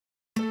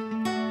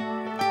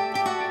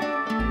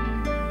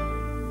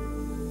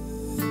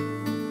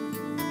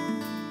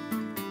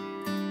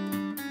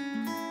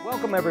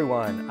Welcome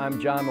everyone. I'm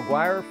John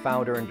Maguire,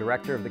 founder and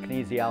director of the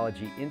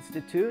Kinesiology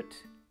Institute,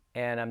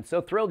 and I'm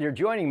so thrilled you're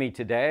joining me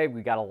today.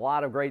 We got a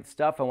lot of great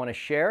stuff I want to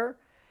share,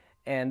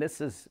 and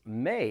this is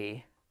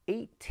May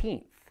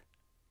 18th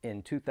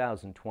in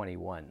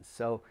 2021.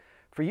 So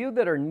for you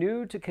that are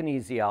new to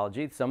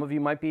kinesiology, some of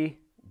you might be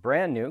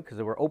brand new because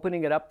we're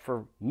opening it up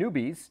for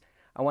newbies.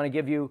 I want to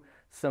give you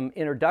some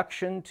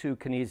introduction to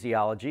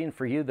kinesiology, and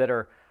for you that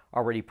are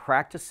already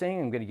practicing,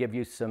 I'm going to give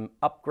you some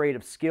upgrade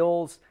of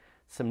skills,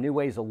 some new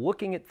ways of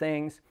looking at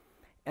things,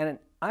 and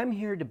I'm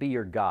here to be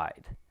your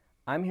guide.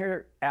 I'm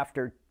here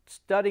after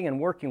studying and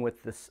working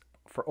with this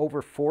for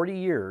over 40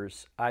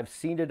 years. I've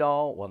seen it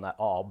all, well not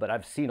all, but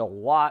I've seen a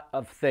lot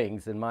of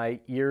things in my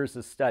years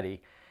of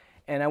study,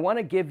 and I want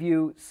to give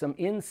you some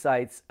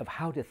insights of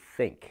how to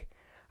think.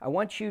 I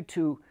want you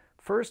to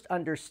first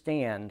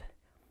understand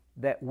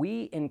that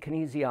we in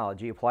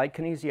kinesiology, applied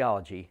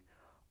kinesiology,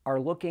 are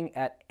looking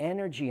at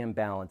energy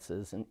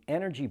imbalances and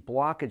energy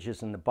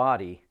blockages in the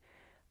body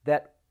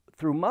that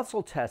through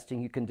muscle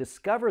testing you can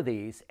discover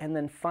these and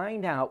then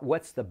find out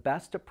what's the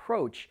best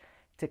approach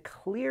to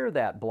clear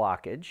that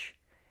blockage.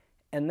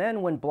 And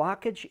then when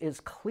blockage is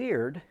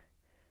cleared,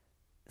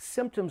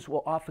 symptoms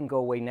will often go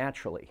away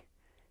naturally.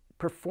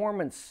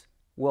 Performance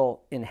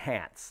will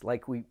enhance.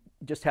 Like we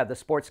just had the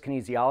sports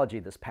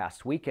kinesiology this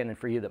past weekend, and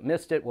for you that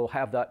missed it, we'll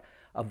have that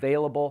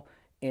available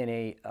in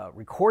a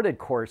recorded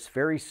course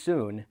very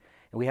soon.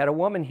 And we had a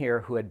woman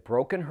here who had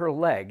broken her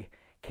leg,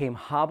 came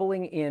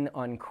hobbling in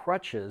on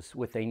crutches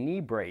with a knee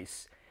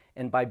brace,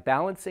 and by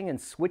balancing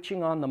and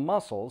switching on the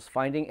muscles,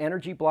 finding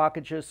energy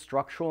blockages,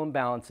 structural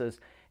imbalances,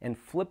 and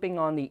flipping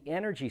on the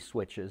energy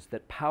switches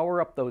that power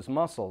up those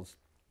muscles,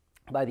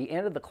 by the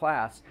end of the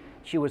class,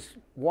 she was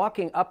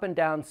walking up and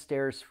down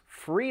stairs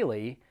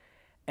freely,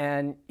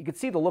 and you could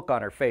see the look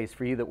on her face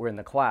for you that were in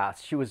the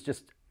class. She was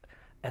just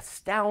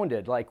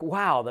astounded, like,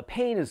 wow, the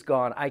pain is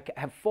gone. I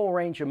have full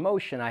range of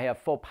motion. I have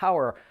full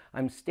power.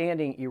 I'm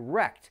standing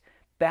erect,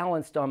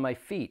 balanced on my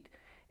feet.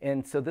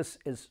 And so this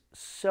is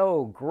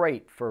so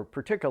great for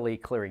particularly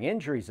clearing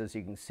injuries, as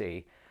you can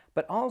see,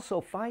 but also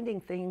finding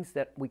things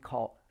that we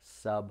call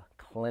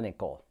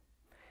subclinical.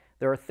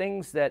 There are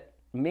things that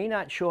may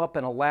not show up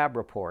in a lab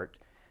report,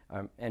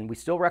 and we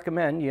still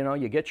recommend,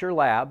 you get your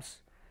labs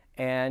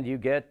and you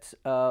get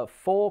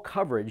full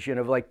coverage,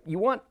 like you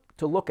want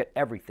to look at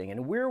everything.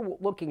 And we're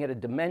looking at a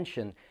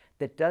dimension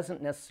that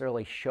doesn't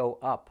necessarily show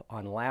up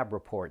on lab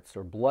reports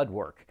or blood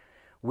work.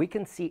 We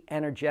can see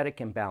energetic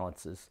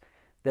imbalances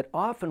that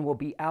often will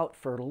be out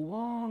for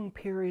long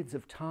periods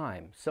of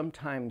time,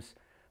 sometimes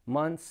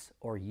months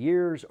or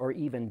years or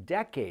even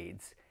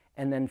decades.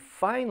 And then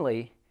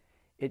finally,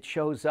 it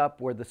shows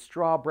up where the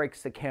straw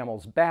breaks the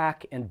camel's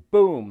back and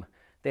boom,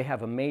 they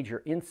have a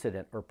major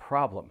incident or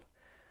problem.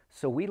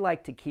 So we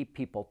like to keep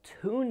people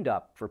tuned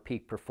up for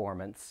peak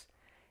performance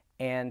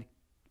and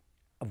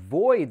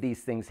avoid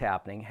these things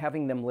happening,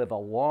 having them live a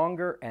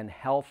longer and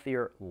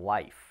healthier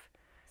life.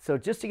 So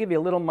just to give you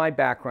a little of my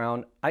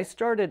background, I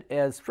started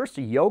as first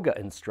a yoga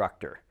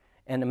instructor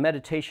and a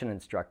meditation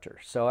instructor.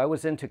 So I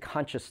was into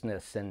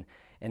consciousness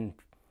and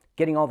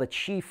getting all the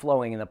chi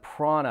flowing and the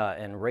prana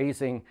and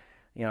raising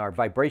our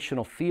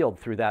vibrational field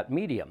through that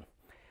medium.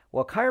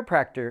 Well, a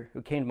chiropractor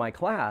who came to my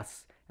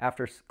class,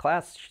 after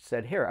class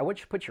said, here, I want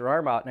you to put your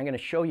arm out and I'm going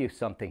to show you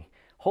something.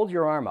 Hold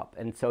your arm up.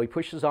 And so he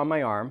pushes on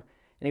my arm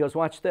and he goes,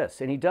 watch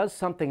this. And he does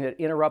something that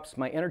interrupts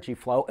my energy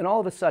flow, and all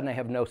of a sudden I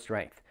have no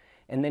strength.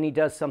 And then he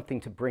does something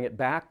to bring it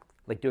back,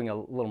 like doing a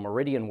little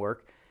meridian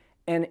work.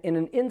 And in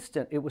an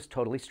instant, it was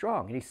totally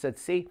strong. And he said,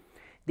 see,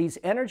 these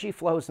energy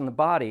flows in the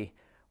body,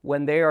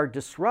 when they are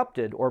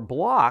disrupted or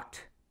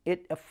blocked,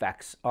 it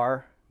affects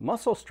our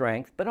muscle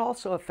strength, but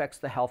also affects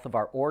the health of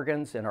our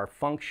organs and our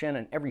function,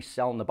 and every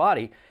cell in the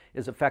body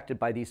is affected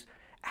by these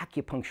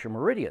acupuncture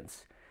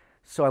meridians.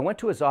 So I went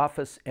to his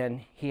office and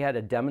he had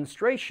a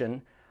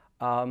demonstration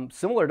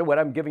similar to what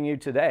I'm giving you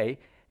today.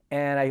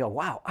 And I go,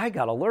 wow, I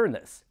got to learn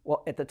this.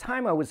 Well, at the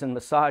time I was in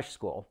massage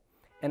school,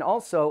 and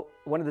also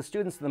one of the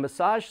students in the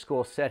massage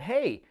school said,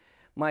 hey,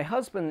 my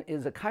husband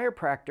is a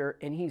chiropractor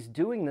and he's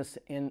doing this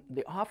in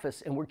the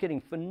office and we're getting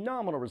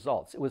phenomenal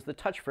results. It was the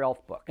Touch for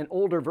Health book, an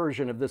older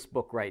version of this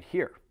book right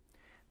here,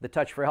 the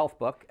Touch for Health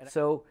book.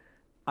 So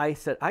I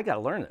said, I got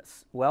to learn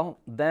this. Well,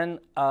 then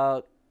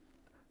a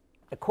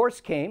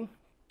course came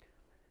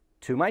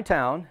to my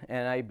town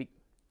and I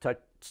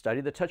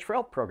studied the Touch for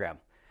Health program.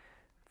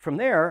 From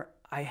there,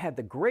 I had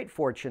the great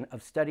fortune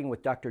of studying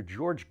with Dr.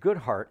 George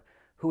Goodhart,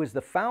 who is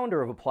the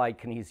founder of Applied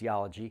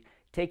Kinesiology,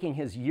 taking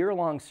his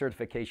year-long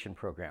certification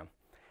program.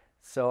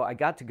 So I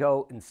got to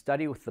go and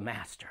study with the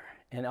master,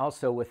 and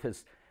also with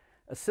his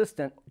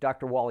assistant,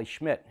 Dr. Wally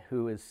Schmidt,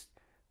 who is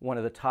one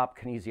of the top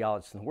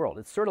kinesiologists in the world.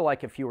 It's sort of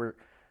like if you were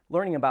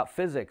learning about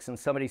physics and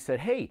somebody said,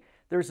 hey,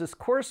 there's this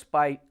course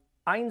by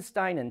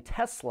Einstein and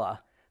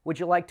Tesla, would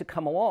you like to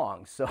come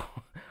along? So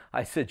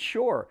I said,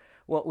 sure.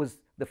 Well, it was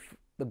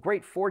the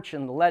great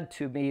fortune led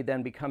to me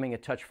then becoming a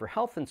Touch for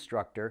Health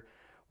instructor,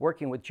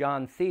 working with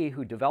John Thie,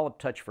 who developed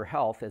Touch for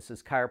Health as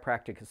his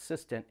chiropractic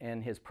assistant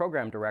and his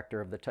program director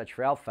of the Touch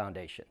for Health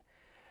Foundation.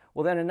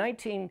 Well, then in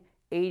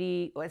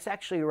 1980, well, it's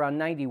actually around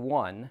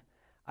 91,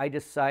 I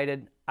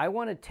decided I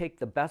want to take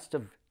the best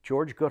of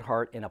George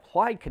Goodhart in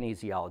applied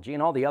kinesiology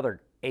and all the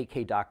other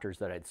AK doctors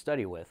that I'd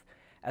study with,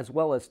 as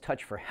well as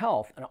Touch for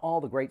Health and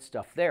all the great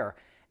stuff there,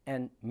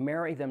 and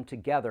marry them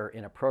together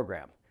in a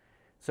program.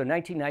 So in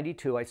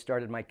 1992, I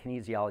started my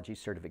kinesiology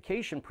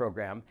certification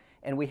program,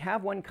 and we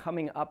have one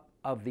coming up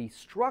of the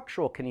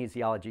Structural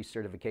Kinesiology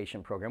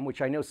certification program,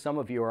 which I know some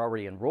of you are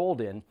already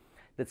enrolled in,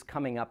 that's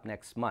coming up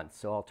next month.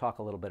 So I'll talk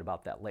a little bit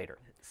about that later.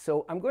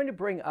 So I'm going to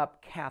bring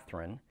up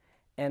Catherine,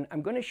 and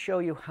I'm going to show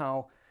you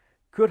how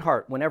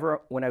Goodhart,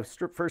 when I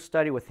first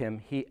studied with him,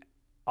 he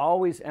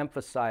always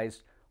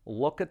emphasized,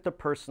 look at the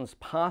person's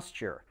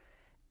posture.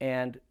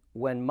 And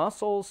when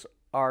muscles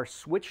are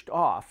switched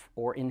off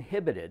or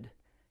inhibited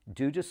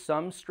due to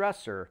some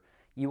stressor,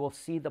 you will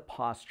see the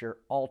posture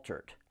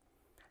altered.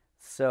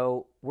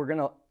 So we're going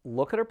to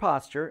look at her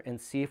posture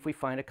and see if we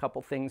find a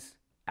couple things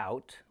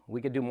out.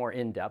 We could do more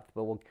in-depth,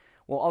 but we'll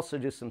also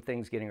do some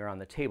things getting her on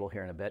the table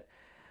here in a bit.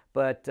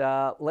 But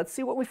let's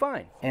see what we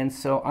find. And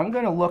so I'm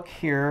going to look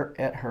here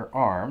at her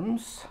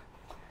arms.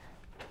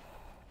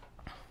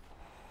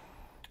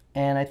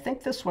 And I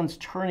think this one's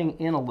turning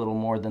in a little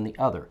more than the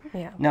other.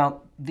 Yeah.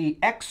 Now, the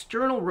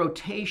external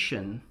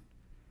rotation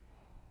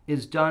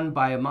is done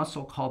by a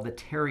muscle called the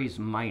teres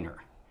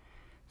minor.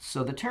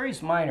 So the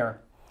teres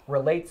minor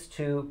relates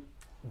to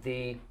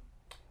the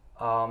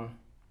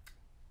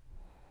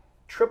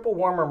triple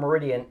warmer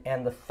meridian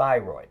and the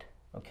thyroid,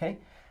 okay?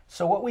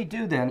 So what we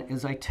do then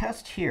is I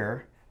test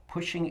here,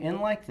 pushing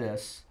in like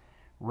this,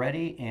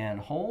 ready and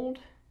hold.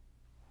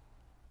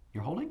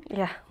 You're holding?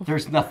 Yeah.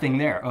 There's nothing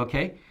there,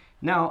 okay?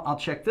 Now I'll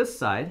check this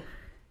side,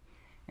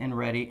 and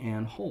ready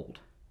and hold.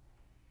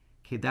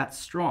 Okay, that's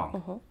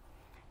strong.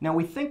 Now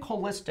we think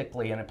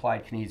holistically in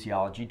applied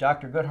kinesiology.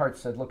 Dr. Goodhart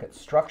said look at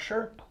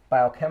structure,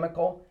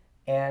 biochemical,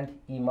 and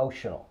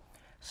emotional.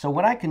 So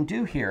what I can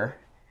do here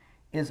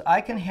is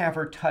I can have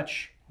her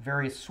touch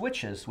various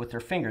switches with her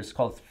fingers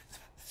called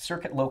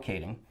circuit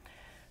locating.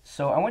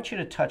 So I want you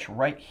to touch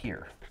right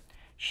here.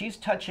 She's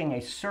touching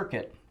a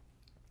circuit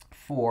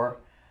for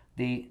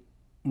the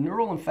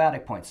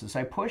neurolymphatic points. As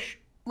I push,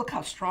 look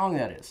how strong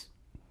that is.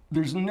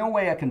 There's no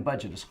way I can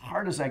budge it as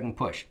hard as I can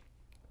push.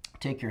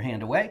 Take your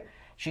hand away.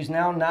 She's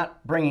now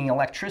not bringing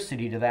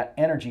electricity to that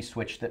energy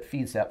switch that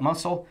feeds that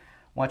muscle.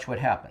 Watch what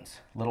happens.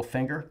 Little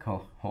finger,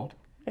 go, hold.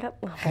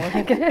 Yep.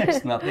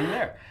 There's nothing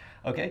there.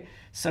 Okay,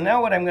 so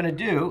now what I'm going to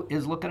do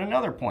is look at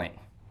another point.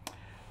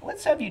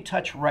 Let's have you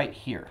touch right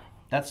here.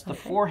 That's the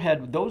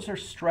forehead. Those are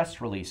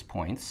stress release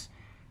points.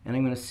 And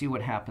I'm going to see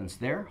what happens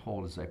there.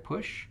 Hold as I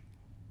push.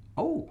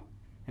 Oh,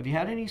 have you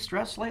had any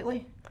stress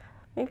lately?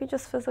 Maybe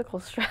just physical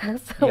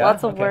stress. Yeah,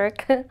 Lots of okay.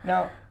 work.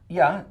 Now,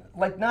 yeah,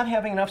 like not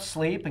having enough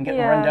sleep and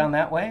getting run down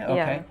that way? Okay.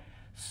 Yeah.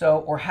 So,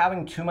 or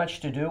having too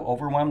much to do,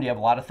 overwhelmed, you have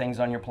a lot of things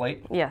on your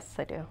plate? Yes,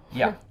 I do.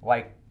 Yeah,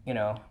 like, you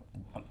know,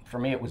 for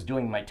me it was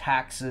doing my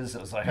taxes.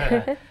 It was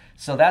like,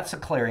 so that's a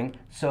clearing.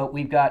 So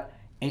we've got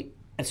a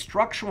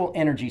structural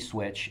energy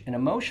switch, an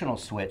emotional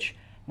switch.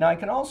 Now I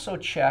can also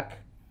check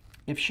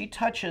if she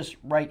touches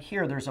right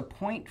here, there's a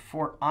point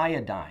for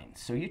iodine.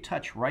 So you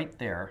touch right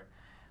there.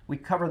 We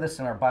cover this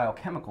in our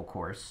biochemical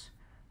course.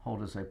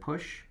 Hold as I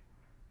push.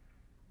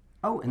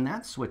 Oh, and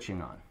that's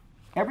switching on.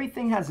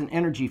 Everything has an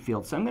energy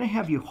field, so I'm going to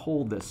have you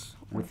hold this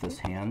with this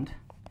hand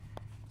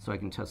so I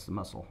can test the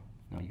muscle.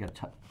 No, you got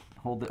to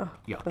hold it. Oh,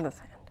 yeah. with this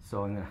hand.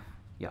 So I'm going to,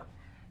 yeah.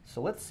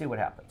 So let's see what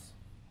happens.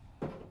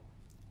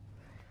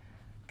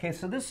 Okay,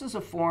 so this is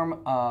a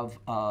form of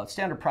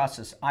standard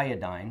process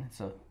iodine. It's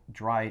a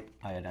dry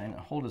iodine.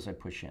 Hold as I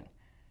push in.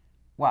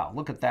 Wow,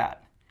 look at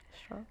that.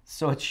 Sure.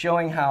 So it's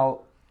showing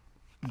how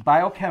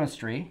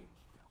biochemistry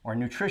or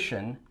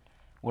nutrition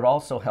would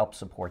also help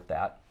support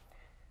that.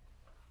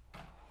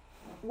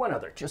 One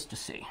other, just to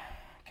see.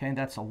 Okay,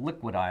 that's a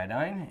liquid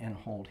iodine, and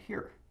hold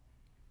here.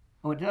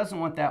 Oh, it doesn't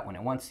want that one,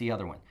 it wants the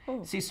other one.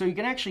 Oh. See, so you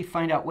can actually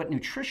find out what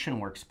nutrition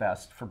works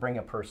best for bringing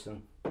a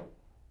person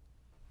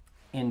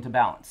into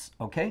balance,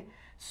 okay?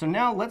 So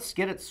now let's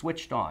get it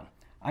switched on.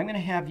 I'm gonna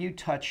have you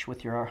touch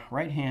with your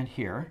right hand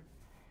here,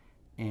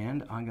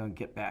 and I'm gonna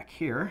get back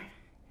here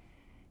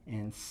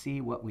and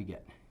see what we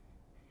get.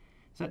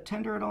 Is that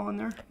tender at all in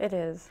there? It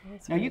is.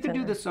 It's Now you pretty can do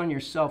tender. this on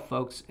yourself,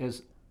 folks,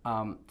 as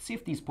see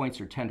if these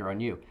points are tender on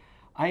you.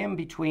 I am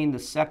between the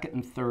second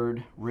and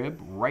third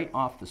rib, right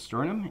off the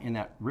sternum in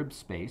that rib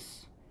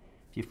space.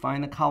 If you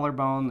find the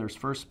collarbone, there's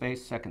first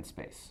space, second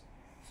space.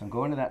 So I'm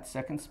going to that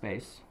second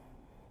space.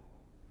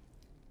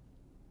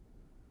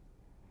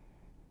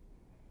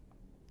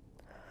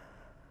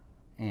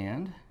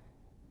 And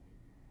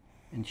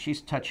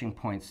she's touching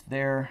points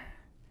there.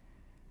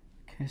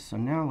 Okay, so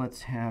now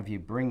let's have you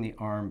bring the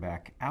arm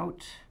back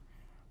out.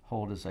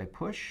 Hold as I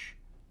push.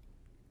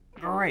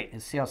 All right,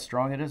 see how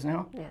strong it is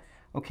now? Yes.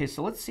 Okay,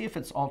 so let's see if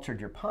it's altered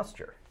your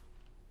posture.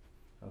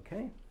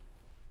 Okay.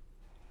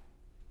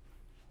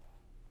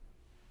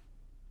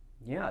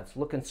 Yeah, it's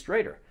looking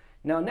straighter.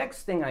 Now,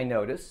 next thing I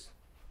notice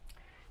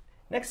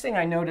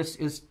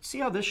is, see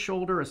how this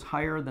shoulder is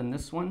higher than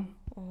this one?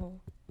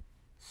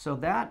 So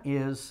that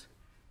is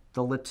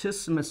the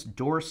latissimus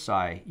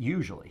dorsi,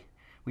 usually.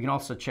 We can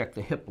also check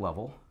the hip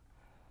level.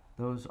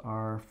 Those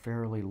are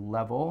fairly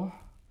level.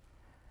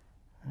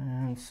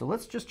 And so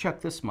let's just check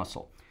this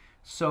muscle.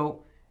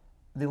 So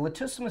the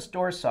latissimus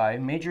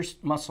dorsi, major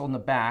muscle in the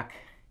back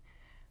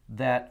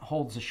that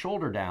holds the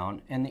shoulder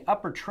down, and the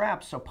upper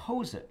traps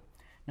oppose it.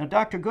 Now,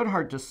 Dr.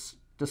 Goodhart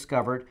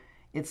discovered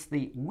it's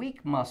the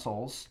weak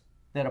muscles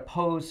that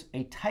oppose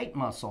a tight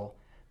muscle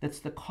that's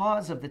the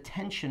cause of the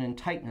tension and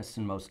tightness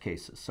in most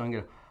cases. So I'm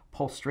going to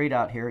pull straight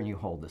out here, and you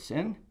hold this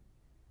in.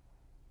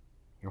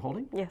 You're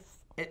holding? Yes.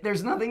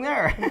 There's nothing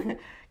there.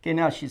 Okay,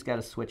 now she's got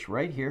to switch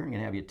right here. I'm going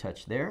to have you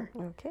touch there.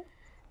 Okay.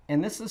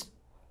 And this is,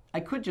 I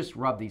could just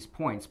rub these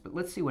points, but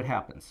let's see what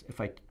happens.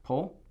 If I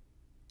pull,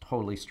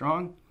 totally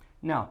strong.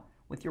 Now,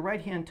 with your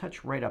right hand,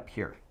 touch right up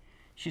here.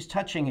 She's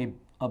touching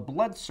a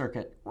blood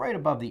circuit right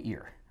above the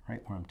ear,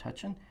 right where I'm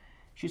touching.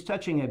 She's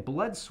touching a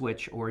blood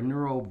switch or a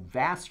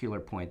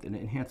neurovascular point that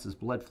enhances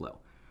blood flow.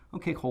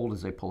 Okay, hold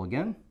as I pull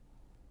again.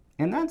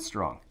 And that's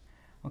strong.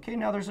 Okay,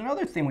 now there's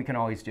another thing we can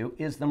always do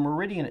is the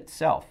meridian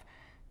itself.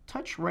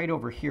 Touch right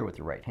over here with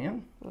your right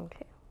hand.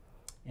 Okay.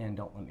 And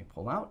don't let me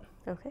pull out.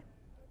 Okay.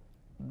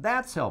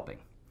 That's helping.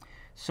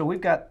 So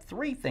we've got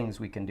three things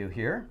we can do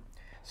here.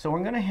 So we're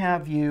going to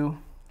have you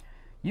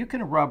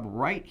can rub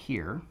right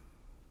here.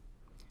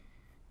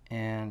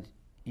 And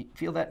you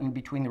feel that in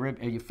between the rib.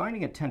 Are you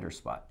finding a tender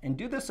spot? And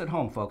do this at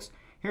home, folks.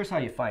 Here's how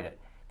you find it.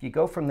 If you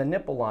go from the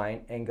nipple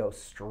line and go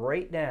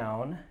straight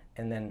down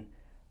and then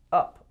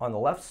up on the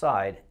left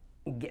side,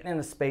 get in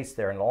the space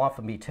there, and it'll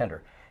often be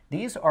tender.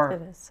 These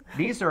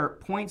are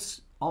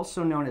points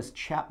also known as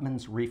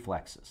Chapman's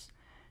reflexes.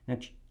 Now,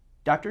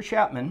 Dr.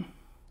 Chapman,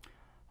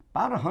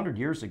 about 100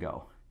 years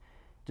ago,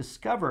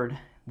 discovered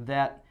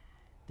that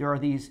there are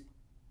these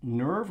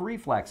nerve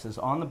reflexes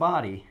on the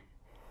body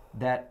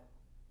that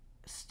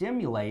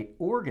stimulate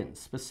organs,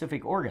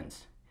 specific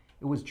organs.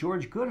 It was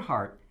George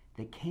Goodhart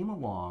that came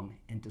along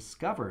and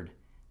discovered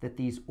that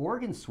these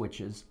organ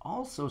switches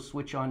also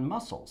switch on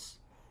muscles.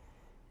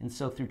 And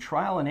so through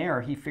trial and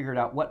error, he figured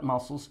out what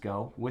muscles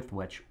go with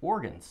which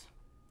organs.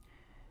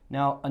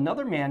 Now,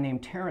 another man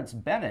named Terrence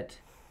Bennett,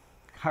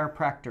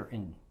 chiropractor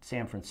in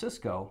San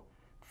Francisco,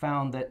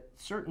 found that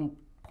certain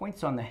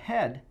points on the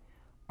head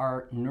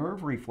are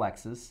nerve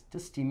reflexes to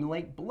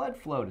stimulate blood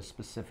flow to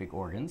specific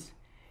organs.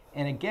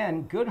 And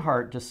again,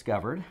 Goodhart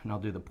discovered, and I'll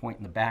do the point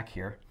in the back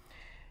here,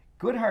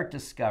 Goodhart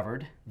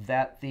discovered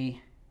that the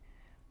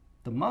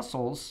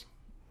muscles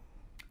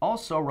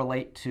also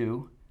relate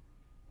to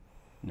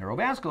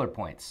neurovascular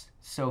points.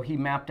 So he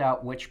mapped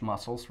out which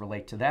muscles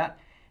relate to that.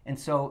 And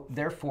so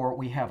therefore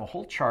we have a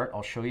whole chart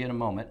I'll show you in a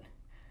moment.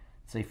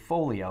 It's a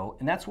folio,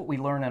 and that's what we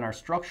learn in our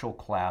structural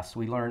class.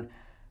 We learn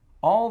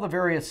all the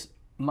various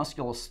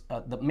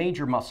the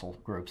major muscle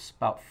groups,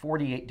 about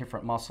 48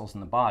 different muscles in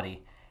the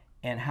body,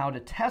 and how to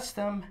test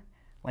them,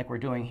 like we're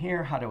doing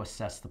here, how to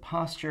assess the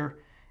posture,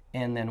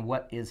 and then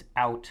what is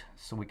out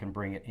so we can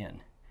bring it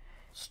in.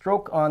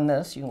 Stroke on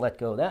this, you can let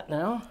go of that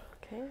now.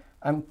 Okay.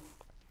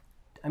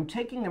 I'm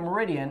taking the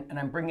meridian and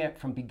I'm bringing it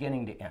from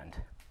beginning to end.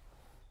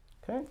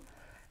 Okay,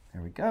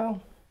 there we go.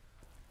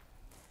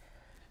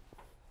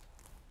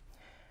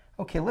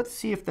 Okay, let's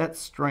see if that's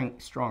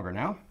stronger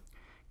now.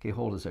 Okay,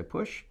 hold as I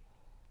push.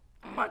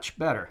 Much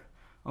better.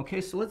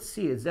 Okay, so let's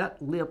see, is that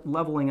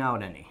leveling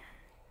out any?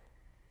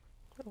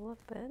 A little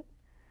bit.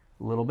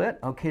 A little bit?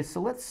 Okay,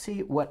 so let's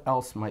see what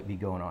else might be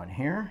going on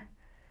here.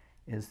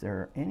 Is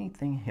there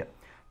anything hip?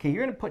 Okay,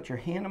 you're going to put your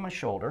hand on my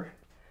shoulder.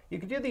 You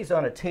can do these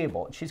on a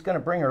table. She's going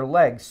to bring her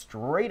legs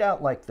straight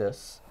out like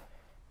this.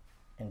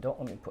 And don't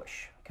let me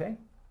push, okay?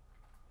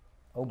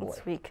 Oh boy.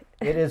 It's weak.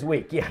 It is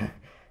weak, yeah.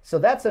 So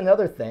that's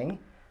another thing.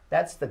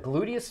 That's the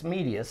gluteus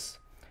medius.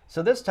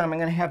 So this time I'm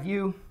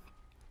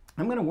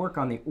going to work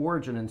on the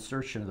origin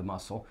insertion of the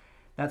muscle.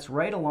 That's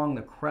right along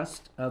the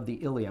crest of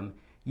the ilium.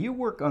 You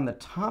work on the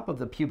top of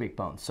the pubic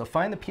bone. So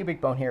find the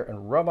pubic bone here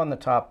and rub on the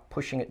top,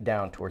 pushing it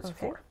down towards the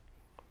floor.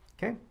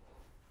 Okay?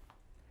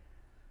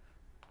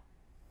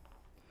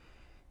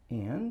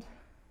 And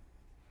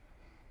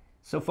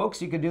so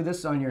folks, you can do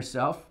this on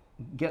yourself.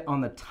 Get on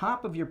the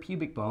top of your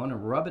pubic bone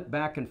and rub it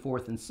back and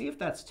forth and see if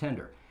that's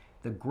tender.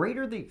 The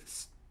greater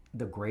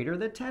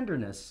the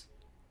tenderness,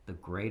 the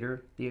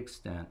greater the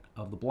extent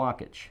of the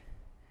blockage.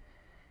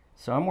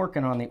 So I'm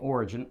working on the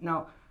origin.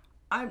 Now,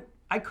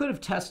 I could have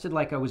tested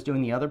like I was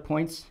doing the other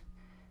points.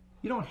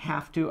 You don't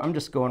have to. I'm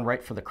just going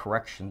right for the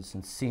corrections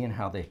and seeing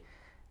how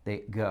they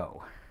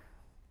go.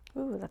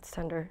 Ooh, that's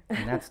tender.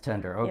 And that's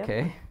tender,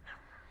 okay. Yep.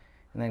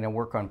 And then I'm going to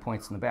work on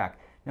points in the back.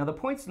 Now the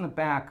points in the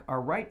back are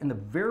right in the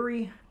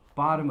very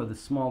bottom of the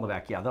small of the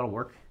back. Yeah, that'll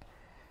work.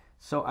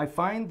 So I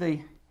find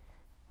the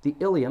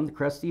ilium, the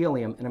crest of the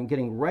ilium, and I'm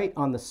getting right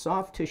on the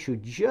soft tissue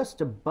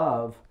just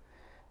above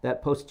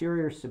that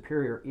posterior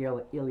superior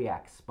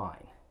iliac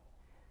spine.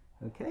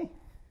 Okay.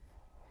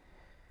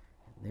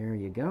 There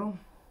you go.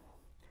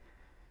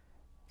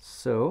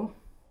 So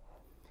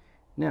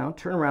now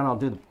turn around, I'll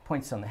do the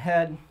points on the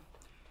head.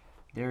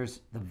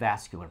 There's the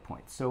vascular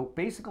points. So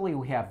basically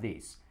we have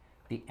these.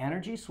 The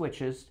energy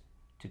switches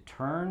to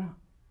turn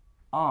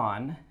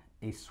on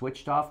a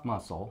switched off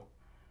muscle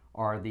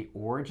are the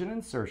origin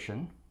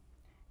insertion.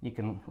 You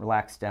can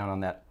relax down on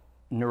that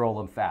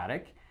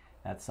neurolymphatic.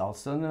 That's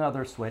also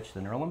another switch, the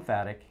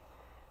neurolymphatic,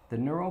 the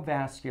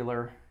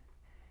neurovascular,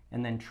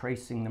 and then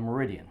tracing the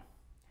meridian.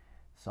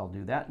 So I'll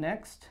do that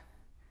next.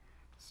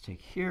 Let's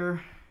take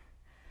here,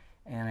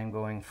 and I'm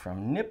going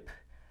from nip,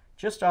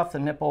 just off the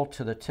nipple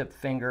to the tip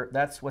finger.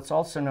 That's what's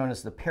also known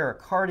as the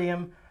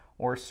pericardium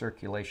or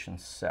circulation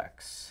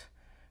sex.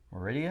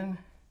 Meridian.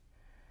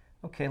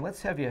 Okay,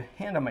 let's have you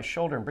hand on my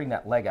shoulder and bring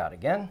that leg out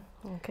again.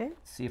 Okay.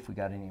 See if we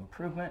got any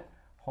improvement.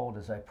 Hold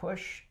as I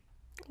push.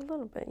 A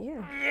little bit,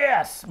 yeah.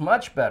 Yes,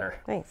 much better.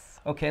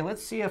 Nice. Okay,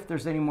 let's see if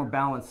there's any more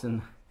balance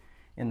in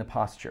the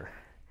posture.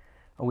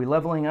 Are we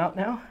leveling out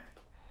now?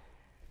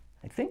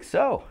 I think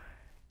so.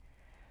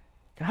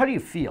 How do you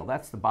feel?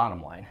 That's the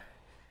bottom line.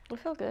 I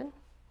feel good.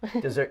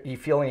 Do you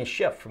feel any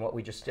shift from what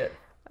we just did?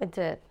 I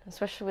did,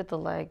 especially with the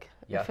leg.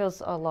 Yeah. It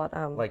feels a lot.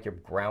 Like you're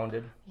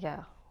grounded?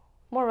 Yeah.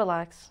 More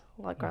relaxed,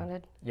 a lot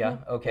grounded. Yeah,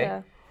 okay.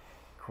 Yeah.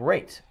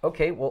 Great.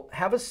 Okay, well,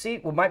 have a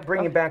seat. We might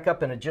bring you back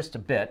up in just a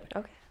bit.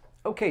 Okay.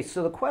 Okay,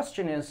 so the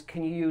question is,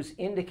 can you use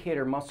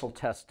indicator muscle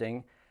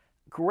testing?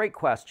 Great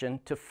question,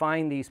 to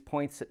find these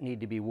points that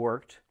need to be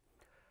worked,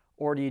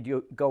 or do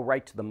you go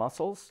right to the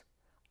muscles?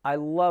 I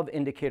love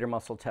indicator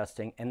muscle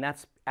testing, and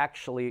that's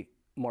actually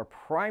more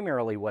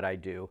primarily what I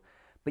do,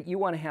 but you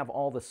want to have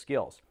all the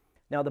skills.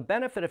 Now, the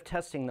benefit of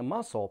testing the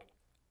muscle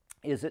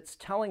is it's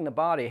telling the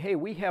body, hey,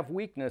 we have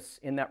weakness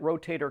in that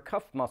rotator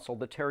cuff muscle,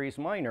 the teres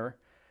minor,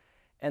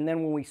 and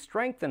then when we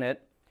strengthen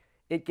it,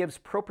 it gives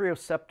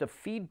proprioceptive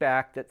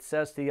feedback that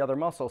says to the other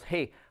muscles,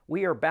 hey,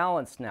 we are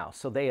balanced now,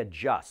 so they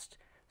adjust.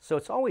 So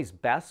it's always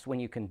best when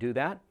you can do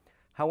that.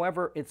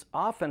 However, it's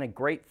often a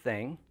great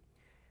thing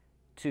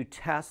to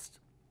test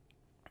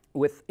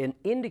with an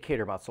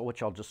indicator muscle,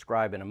 which I'll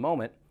describe in a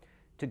moment,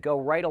 to go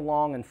right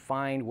along and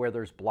find where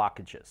there's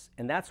blockages.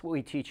 And that's what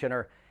we teach in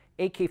our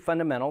AK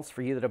Fundamentals.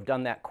 For you that have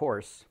done that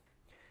course,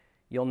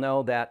 you'll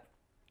know that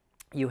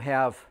you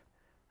have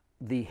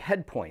the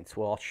head points.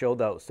 Well, I'll show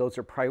those. Those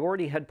are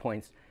priority head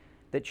points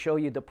that show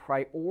you the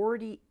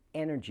priority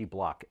energy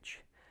blockage.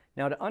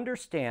 Now, to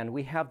understand,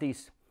 we have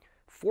these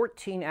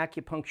 14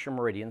 acupuncture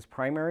meridians,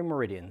 primary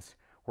meridians,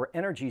 where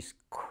energy's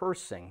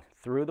coursing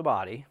through the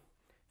body.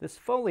 This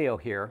folio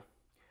here,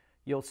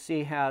 you'll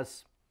see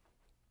has,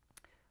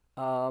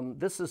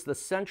 this is the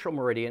central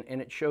meridian,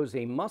 and it shows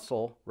a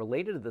muscle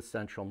related to the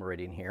central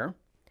meridian here.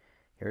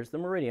 Here's the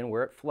meridian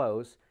where it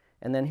flows,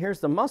 and then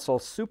here's the muscle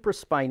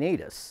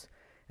supraspinatus.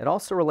 It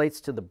also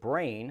relates to the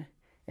brain,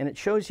 and it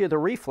shows you the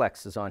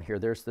reflexes on here.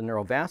 There's the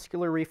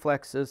neurovascular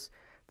reflexes,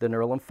 the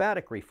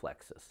neurolymphatic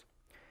reflexes.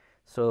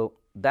 So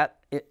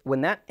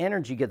when that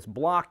energy gets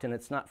blocked and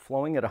it's not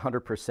flowing at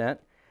 100%,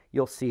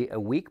 you'll see a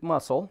weak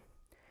muscle,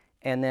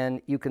 and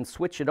then you can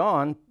switch it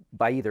on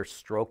by either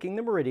stroking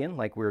the meridian,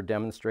 like we were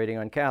demonstrating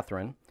on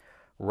Catherine,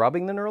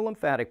 rubbing the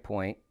neurolymphatic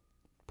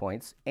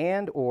points,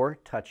 and or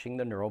touching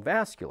the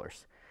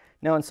neurovasculars.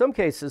 Now, in some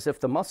cases, if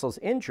the muscle's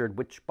injured,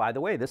 which, by the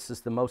way, this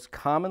is the most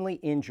commonly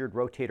injured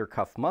rotator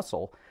cuff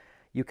muscle,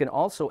 you can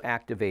also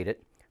activate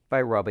it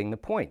by rubbing the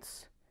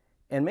points.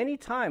 And many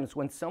times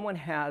when someone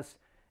has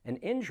an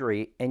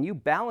injury and you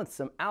balance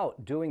them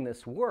out doing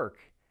this work,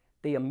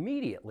 they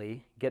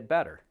immediately get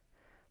better.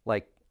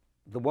 Like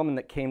the woman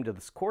that came to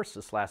this course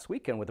this last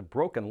weekend with a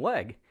broken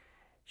leg,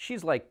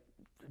 she's like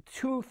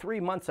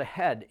 2-3 months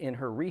ahead in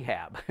her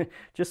rehab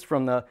just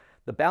from the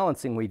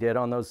balancing we did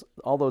on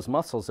all those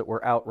muscles that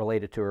were out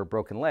related to her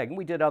broken leg. And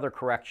we did other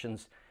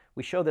corrections.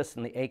 We show this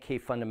in the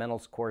AK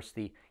Fundamentals course,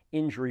 the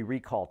injury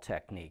recall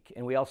technique.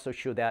 And we also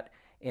show that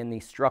in the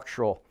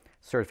structural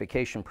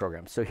certification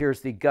program. So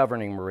here's the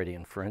governing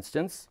meridian, for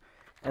instance.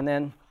 And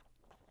then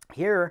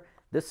here,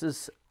 this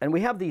is, and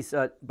we have these,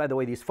 by the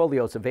way, these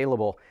folios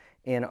available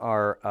in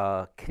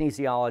our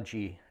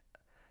Kinesiology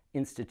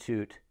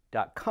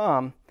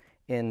Institute.com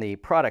in the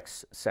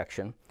products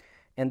section.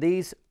 And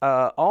these,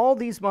 all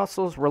these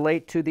muscles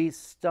relate to the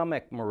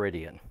stomach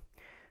meridian.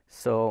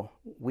 So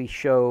we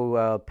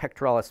show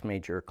pectoralis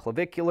major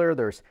clavicular,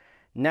 there's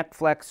neck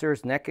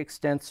flexors, neck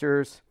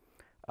extensors,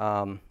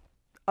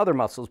 other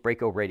muscles,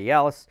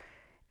 brachioradialis.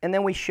 And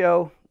then we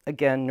show,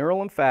 again,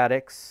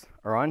 neurolymphatics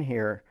are on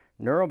here,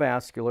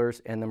 neurovasculars,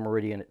 and the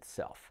meridian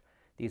itself.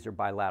 These are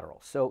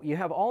bilateral. So you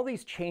have all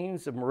these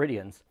chains of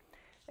meridians,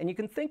 and you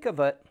can think of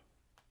it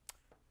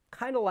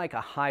kind of like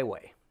a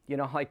highway. You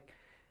know, like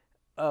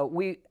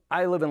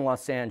I live in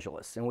Los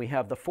Angeles, and we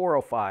have the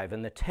 405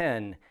 and the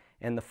 10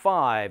 and the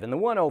 5 and the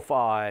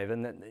 105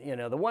 and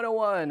the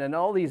 101 and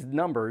all these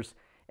numbers,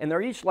 and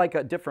they're each like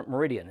a different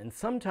meridian. And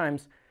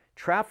sometimes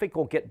traffic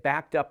will get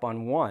backed up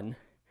on one,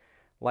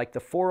 like the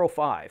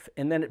 405,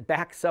 and then it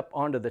backs up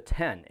onto the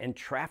 10, and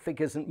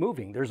traffic isn't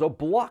moving. There's a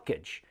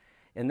blockage,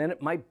 and then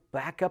it might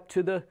back up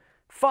to the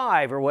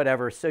 5 or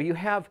whatever. So you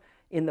have,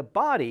 in the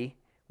body,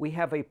 we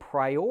have a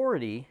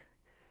priority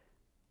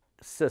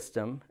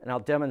system, and I'll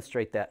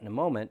demonstrate that in a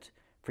moment.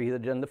 For you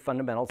that have done the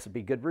fundamentals, it'll be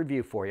a good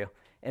review for you.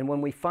 And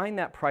when we find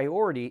that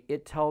priority,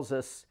 it tells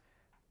us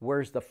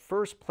where's the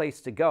first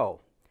place to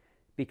go?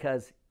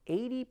 Because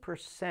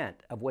 80%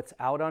 of what's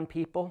out on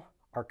people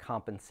are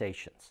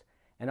compensations.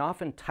 And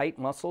often tight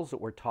muscles that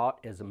we're taught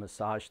as a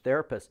massage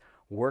therapist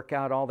work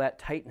out all that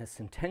tightness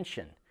and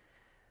tension.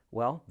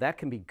 Well, that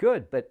can be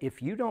good, but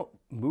if you don't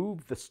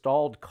move the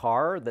stalled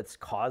car that's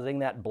causing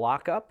that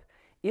block up,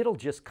 it'll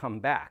just come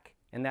back.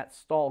 And that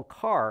stalled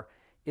car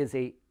is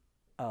a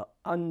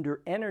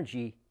under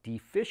energy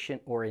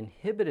deficient or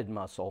inhibited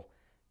muscle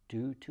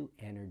due to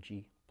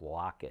energy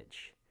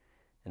blockage.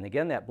 And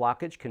again, that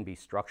blockage can be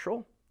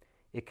structural,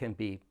 it can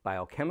be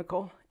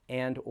biochemical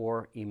and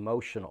or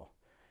emotional.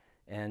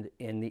 And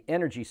in the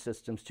energy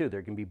systems too,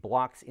 there can be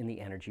blocks in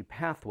the energy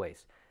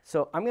pathways.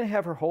 So I'm going to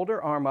have her hold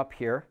her arm up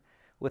here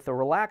with a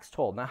relaxed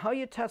hold. Now, how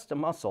you test a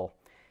muscle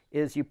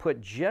is you put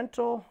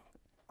gentle,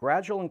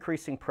 gradual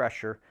increasing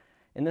pressure.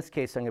 In this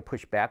case, I'm going to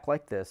push back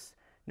like this.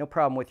 No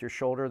problem with your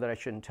shoulder that I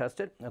shouldn't test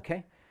it,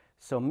 okay?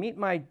 So meet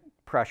my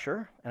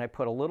pressure, and I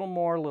put a little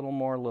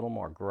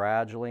more,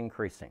 gradually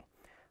increasing.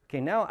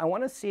 Okay, now I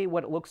want to see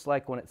what it looks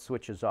like when it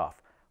switches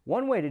off.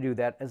 One way to do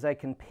that is I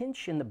can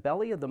pinch in the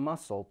belly of the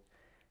muscle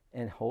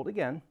and hold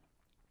again,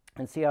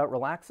 and see how it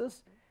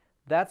relaxes?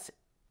 That's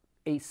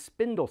a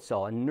spindle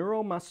cell, a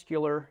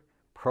neuromuscular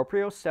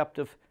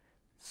proprioceptive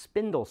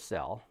spindle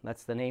cell.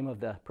 That's the name of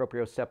the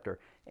proprioceptor.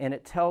 And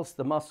it tells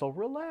the muscle,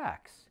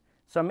 relax.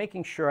 So I'm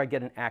making sure I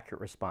get an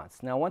accurate response.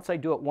 Now, once I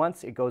do it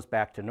once, it goes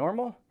back to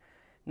normal.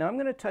 Now I'm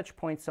going to touch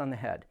points on the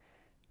head.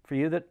 For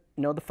you that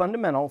know the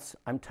fundamentals,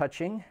 I'm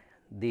touching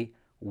the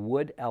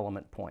wood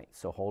element point.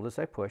 So hold as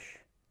I push.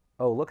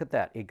 Oh, look at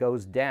that. It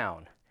goes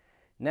down.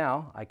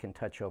 Now I can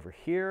touch over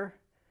here.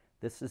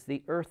 This is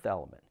the earth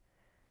element.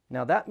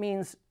 Now that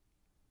means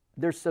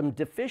there's some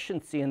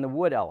deficiency in the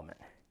wood element.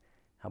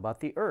 How about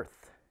the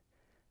earth?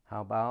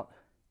 How about,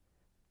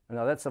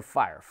 no, that's a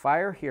fire.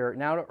 Fire here,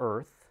 now to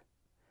earth.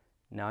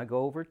 Now I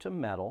go over to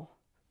metal.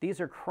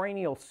 These are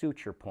cranial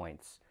suture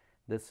points.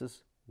 This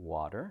is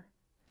water,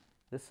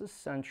 this is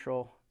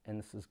central, and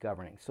this is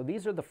governing. So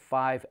these are the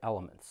 5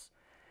 elements.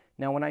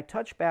 Now when I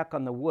touch back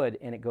on the wood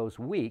and it goes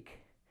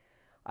weak,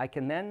 I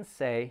can then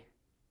say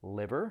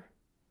liver,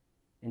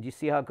 and do you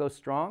see how it goes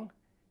strong?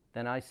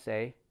 Then I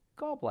say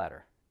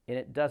gallbladder, and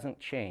it doesn't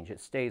change,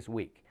 it stays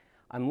weak.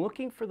 I'm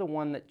looking for the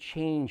one that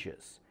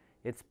changes.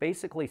 It's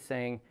basically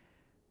saying,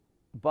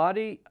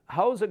 body,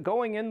 how's it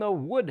going in the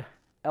wood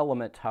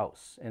element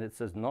house? And it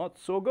says, not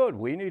so good,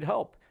 we need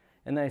help.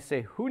 And then I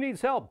say, who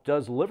needs help?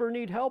 Does liver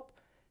need help?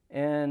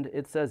 And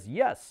it says,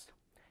 yes.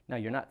 Now,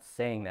 you're not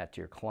saying that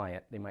to your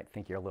client. They might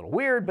think you're a little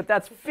weird, but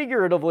that's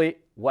figuratively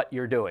what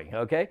you're doing,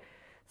 okay?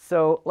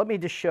 So let me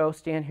just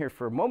stand here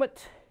for a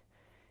moment,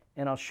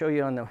 and I'll show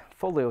you on the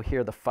folio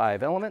here the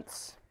 5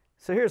 elements.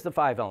 So here's the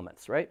 5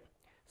 elements, right?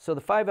 So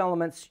the 5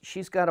 elements,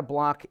 she's got a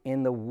block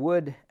in the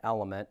wood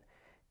element,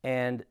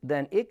 and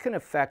then it can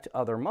affect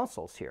other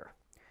muscles here.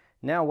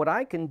 Now, what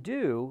I can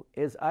do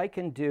is I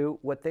can do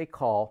what they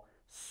call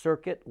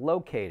circuit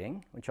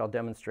locating, which I'll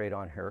demonstrate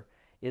on her,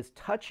 is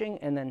touching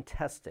and then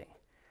testing.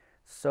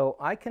 So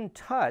I can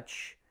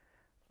touch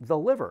the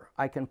liver.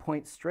 I can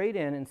point straight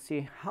in and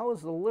see how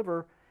is the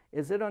liver,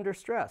 is it under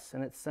stress?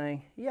 And it's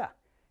saying, yeah,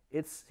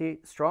 it's the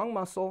strong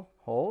muscle,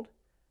 hold,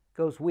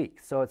 goes weak.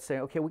 So it's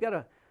saying, okay, we got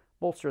to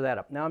bolster that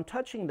up. Now I'm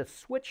touching the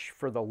switch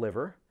for the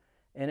liver,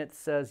 and it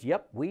says,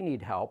 yep, we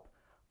need help.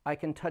 I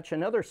can touch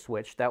another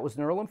switch, that was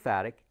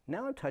neurolymphatic.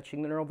 Now I'm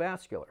touching the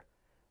neurovascular.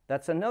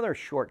 That's another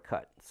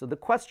shortcut. So the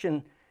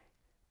question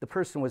the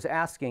person was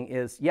asking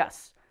is,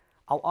 yes,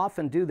 I'll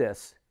often do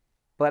this,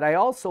 but I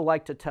also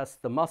like to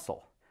test the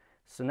muscle.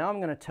 So now I'm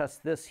going to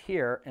test this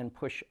here and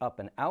push up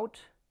and out.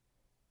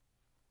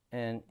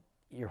 And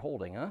you're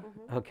holding, huh?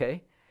 Mm-hmm.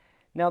 Okay.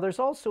 Now there's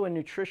also a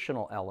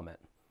nutritional element.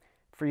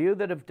 For you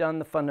that have done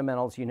the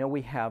fundamentals, you know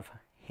we have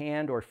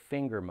hand or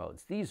finger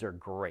modes. These are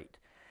great.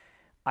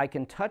 I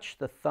can touch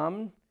the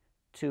thumb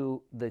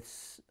to the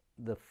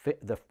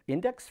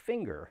index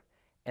finger,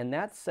 and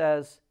that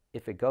says,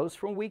 if it goes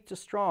from weak to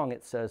strong,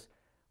 it says,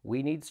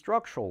 we need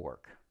structural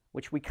work,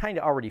 which we kind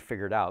of already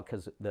figured out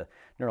because the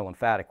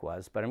neurolymphatic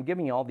was, but I'm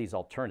giving you all these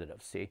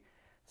alternatives, see?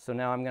 So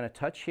now I'm going to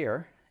touch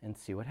here and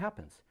see what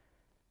happens.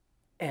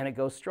 And it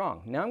goes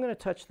strong. Now I'm going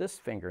to touch this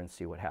finger and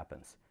see what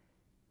happens.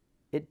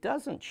 It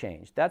doesn't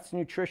change. That's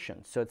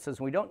nutrition. So it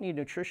says we don't need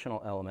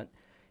nutritional element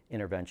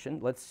intervention.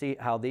 Let's see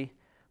how the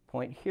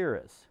point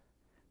here is.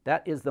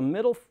 That is the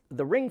middle,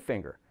 the ring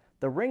finger.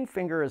 The ring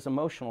finger is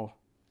emotional.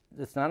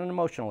 It's not an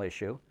emotional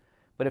issue,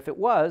 but if it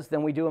was,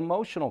 then we do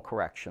emotional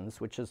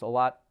corrections, which is a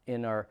lot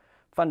in our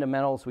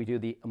fundamentals. We do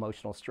the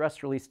emotional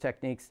stress release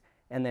techniques,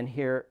 and then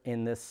here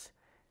in this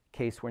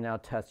case, we're now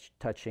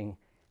touching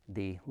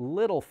the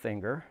little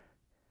finger.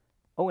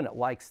 Oh, and it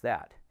likes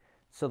that.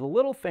 So the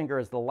little finger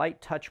is the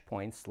light touch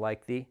points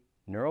like the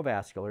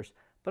neurovasculars,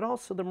 but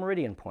also the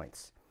meridian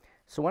points.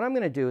 So what I'm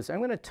going to do is I'm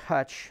going to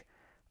touch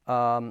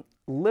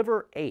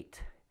liver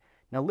 8.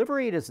 Now liver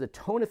 8 is the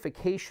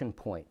tonification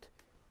point.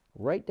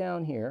 Right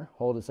down here,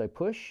 hold as I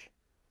push.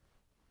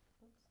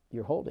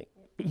 You're holding.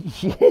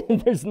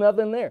 There's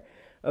nothing there.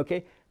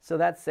 Okay, so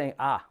that's saying,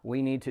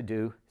 we need to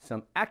do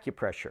some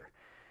acupressure.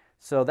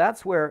 So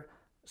that's where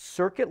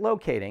circuit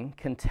locating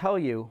can tell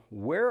you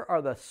where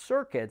are the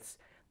circuits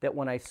that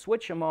when I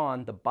switch them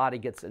on, the body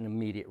gets an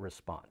immediate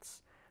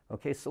response.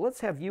 Okay, so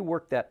let's have you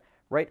work that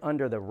right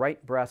under the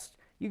right breast.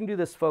 You can do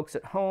this, folks,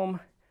 at home,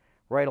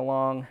 right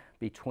along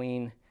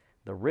between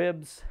the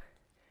ribs.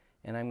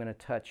 And I'm going to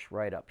touch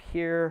right up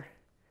here.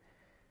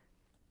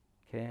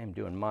 Okay, I'm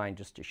doing mine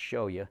just to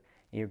show you.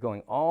 And you're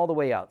going all the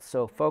way out.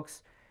 So,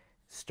 folks,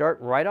 start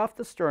right off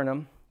the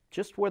sternum,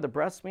 just where the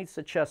breast meets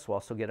the chest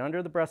wall. So get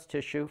under the breast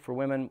tissue. For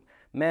women,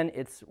 men,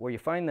 it's where you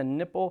find the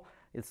nipple.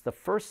 It's the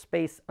first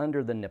space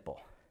under the nipple.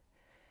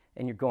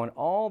 And you're going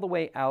all the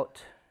way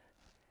out.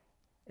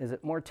 Is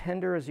it more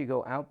tender as you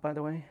go out, by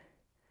the way?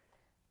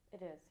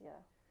 It is, yeah.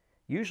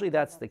 Usually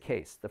that's the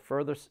case. The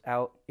furthest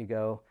out you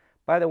go.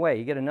 By the way,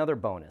 you get another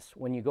bonus.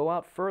 When you go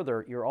out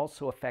further, you're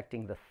also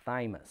affecting the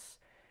thymus,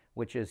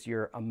 which is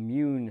your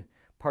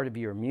part of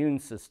your immune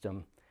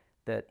system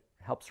that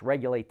helps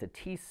regulate the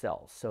T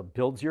cells, so it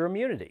builds your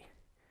immunity.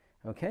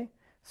 Okay,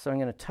 so I'm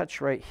going to touch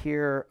right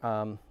here.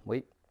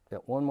 Wait,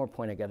 got one more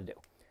point I got to do.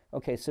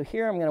 Okay, so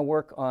here I'm going to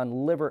work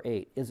on liver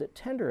 8. Is it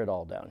tender at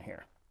all down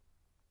here?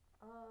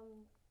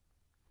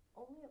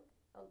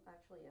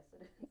 Actually, yes,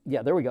 it is.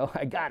 Yeah, there we go.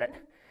 I got it.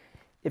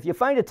 If you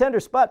find a tender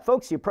spot,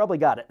 folks, you probably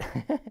got it.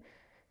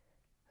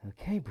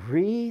 Okay,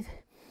 breathe.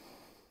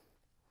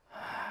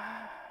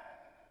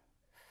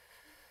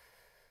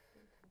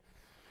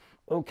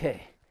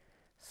 Okay,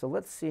 so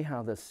let's see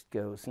how this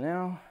goes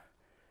now.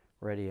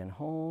 Ready and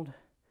hold.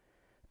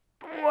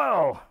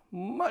 Whoa,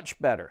 much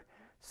better.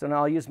 So now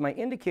I'll use my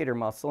indicator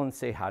muscle and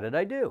say, how did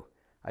I do?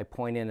 I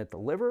point in at the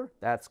liver.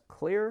 That's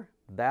clear,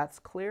 that's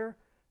clear,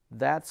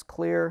 that's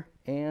clear,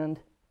 and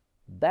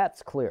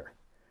that's clear.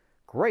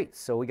 Great,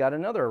 so we got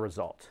another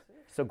result.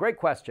 So great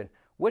question.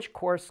 Which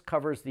course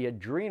covers the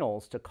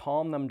adrenals to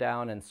calm them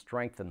down and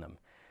strengthen them?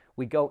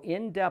 We go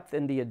in depth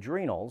in the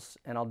adrenals,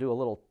 and I'll do a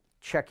little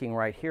checking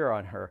right here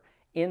on her,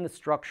 in the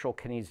structural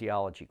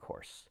kinesiology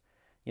course.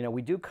 You know,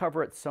 we do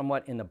cover it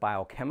somewhat in the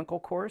biochemical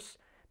course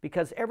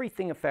because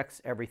everything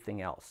affects everything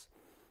else.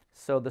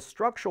 So the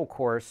structural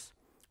course,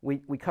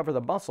 we cover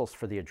the muscles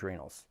for the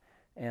adrenals.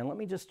 And let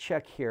me just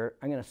check here.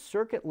 I'm going to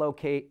circuit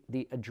locate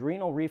the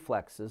adrenal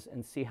reflexes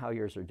and see how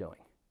yours are doing.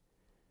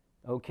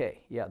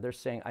 Okay, yeah, they're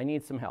saying, I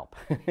need some help.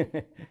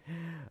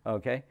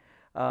 Okay.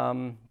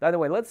 By the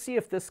way, let's see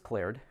if this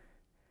cleared.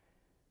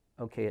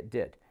 Okay, it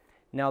did.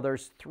 Now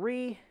there's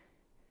three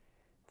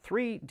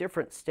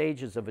different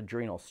stages of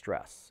adrenal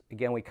stress.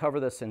 Again, we cover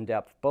this in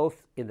depth,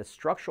 both in the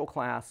structural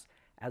class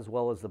as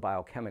well as the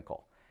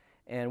biochemical.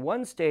 And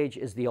one stage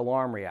is the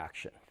alarm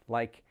reaction.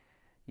 Like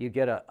you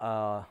get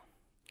a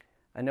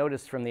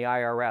notice from the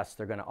IRS,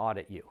 they're going to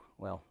audit you.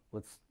 Well,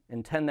 let's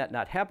intend that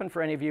not happen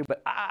for any of you,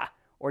 but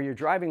or you're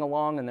driving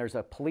along and there's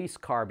a police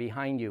car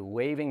behind you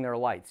waving their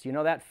lights. You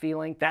know that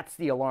feeling? That's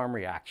the alarm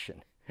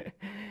reaction.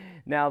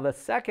 Now the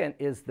second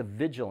is the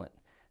vigilant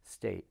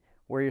state,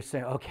 where you're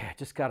saying, okay, I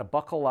just got to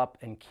buckle up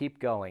and keep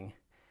going.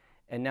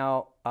 And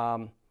now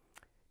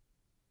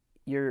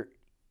your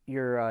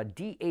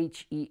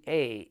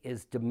DHEA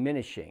is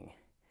diminishing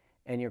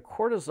and your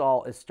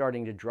cortisol is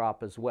starting to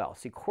drop as well.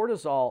 See,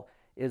 cortisol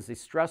is the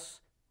stress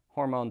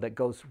hormone that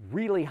goes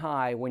really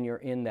high when you're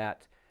in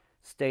that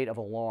state of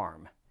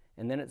alarm,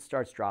 and then it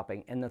starts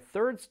dropping. And the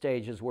third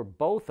stage is where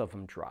both of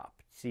them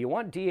drop. So you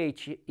want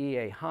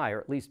DHEA high, or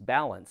at least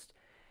balanced,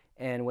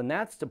 and when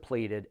that's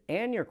depleted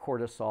and your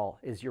cortisol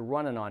is you're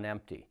running on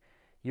empty,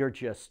 you're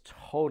just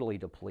totally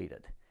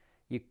depleted.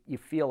 You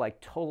feel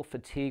like total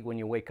fatigue when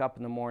you wake up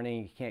in the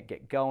morning, you can't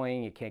get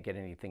going, you can't get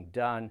anything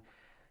done,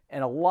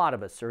 and a lot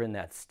of us are in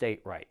that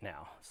state right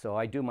now. So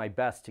I do my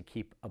best to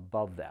keep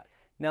above that.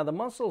 Now the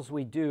muscles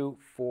we do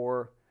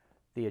for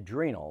the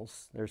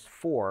adrenals, there's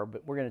 4,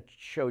 but we're going to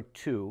show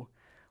 2.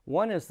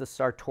 One is the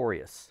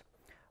sartorius.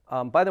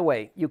 By the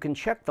way, you can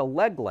check the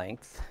leg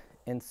length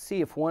and see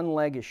if one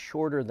leg is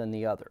shorter than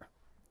the other.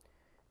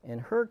 In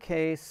her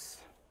case,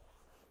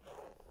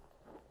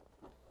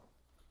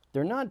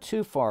 they're not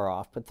too far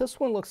off, but this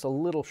one looks a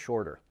little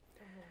shorter.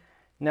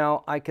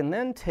 Now I can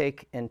then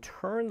take and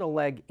turn the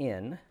leg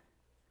in.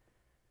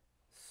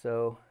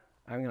 So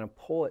I'm going to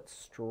pull it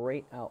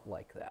straight out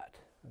like that.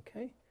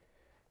 Okay?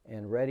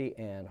 And ready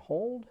and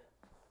hold.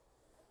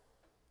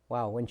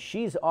 Wow, when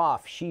she's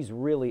off, she's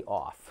really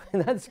off.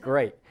 That's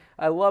great.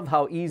 I love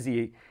how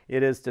easy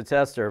it is to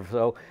test her.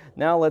 So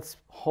now let's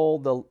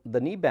hold the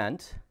knee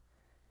bent,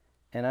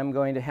 and I'm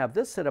going to have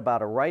this at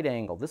about a right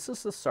angle. This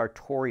is the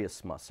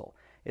sartorius muscle.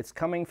 It's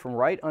coming from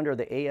right under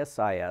the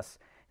ASIS.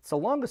 It's the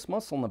longest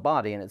muscle in the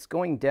body, and it's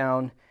going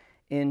down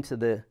into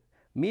the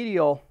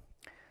medial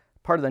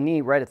part of the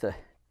knee right at the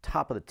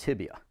top of the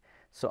tibia.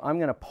 So I'm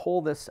going to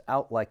pull this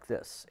out like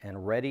this,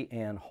 and ready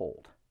and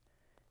hold.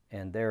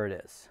 And there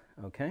it is,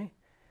 okay?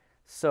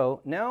 So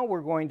now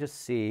we're going to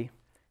see,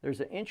 there's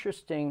an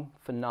interesting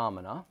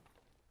phenomena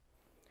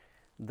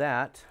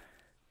that,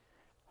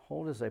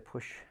 hold as I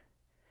push,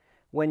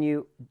 when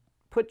you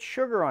put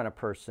sugar on a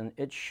person,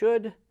 it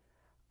should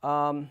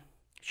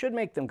Should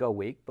make them go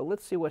weak, but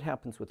let's see what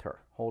happens with her.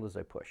 Hold as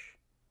I push.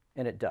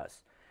 And it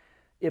does.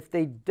 If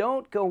they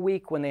don't go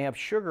weak when they have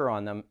sugar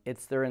on them,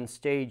 they're in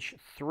stage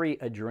 3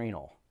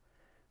 adrenal.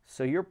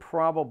 So you're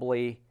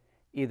probably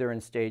either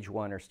in stage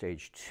 1 or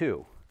stage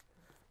 2.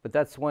 But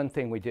that's one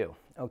thing we do,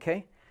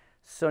 okay?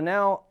 So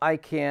now I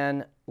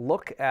can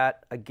look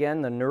at,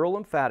 again, the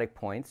neurolymphatic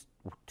points,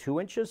 2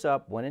 inches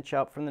up, 1 inch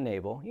out from the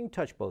navel. You can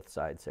touch both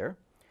sides there.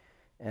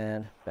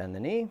 And bend the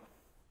knee.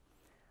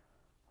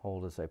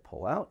 Hold as I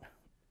pull out.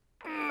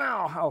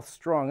 Now, how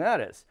strong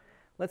that is.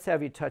 Let's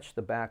have you touch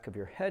the back of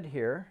your head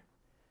here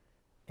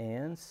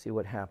and see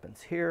what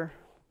happens here.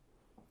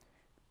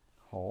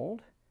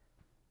 Hold.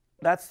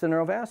 That's the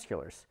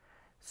neurovasculars.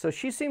 So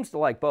she seems to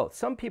like both.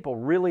 Some people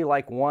really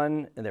like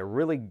one, and they're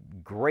really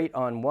great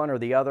on one or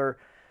the other,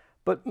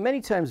 but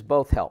many times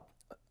both help.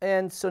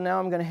 And so now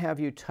I'm going to have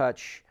you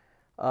touch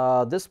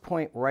this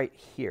point right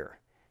here.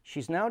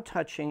 She's now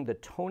touching the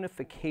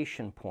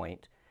tonification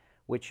point,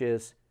 which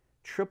is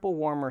triple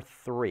warmer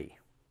 3.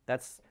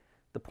 That's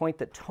the point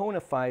that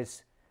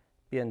tonifies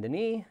beyond the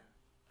knee,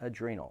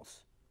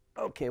 adrenals.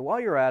 Okay, while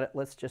you're at it,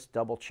 let's just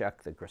double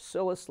check the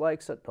gracilis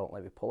likes it. Don't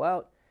let me pull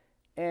out.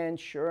 And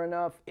sure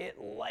enough, it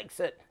likes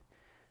it.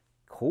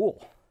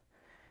 Cool.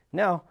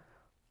 Now,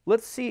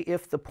 let's see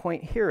if the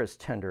point here is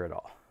tender at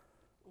all.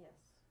 Yes.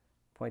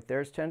 Point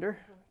there is tender?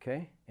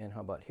 Okay, and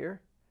how about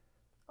here?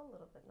 A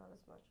little bit, not as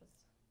much as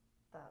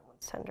that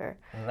one's tender.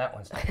 And that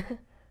one's tender.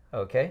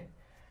 Okay,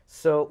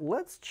 so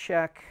let's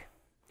check.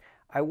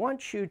 I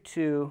want you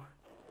to,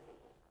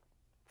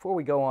 before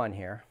we go on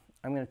here,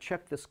 I'm going to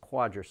check this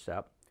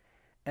quadricep,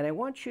 and I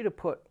want you to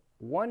put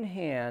one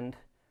hand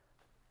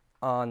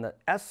on the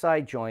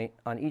SI joint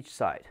on each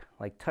side,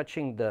 like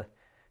touching the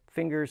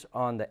fingers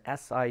on the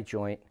SI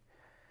joint.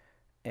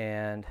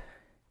 And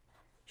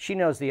she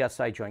knows the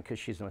SI joint because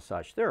she's a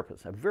massage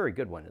therapist. A very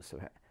good one.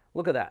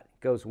 Look at that,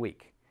 goes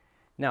weak.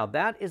 Now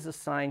that is a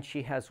sign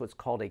she has what's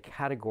called a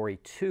category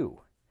 2.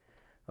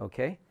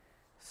 Okay,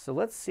 so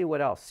let's see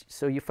what else.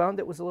 So you found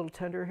it was a little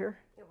tender here?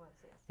 It was,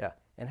 yes. Yeah,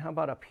 and how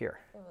about up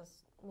here? It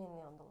was mainly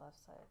on the left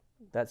side.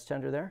 That's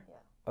tender there?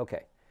 Yeah.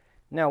 Okay.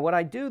 Now what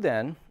I do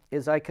then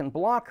is I can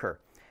block her.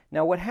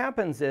 Now what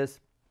happens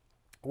is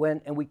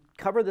and we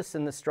cover this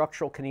in the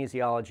Structural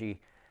Kinesiology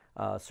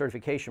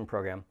certification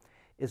program,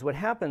 is what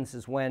happens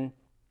is when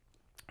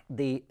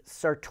the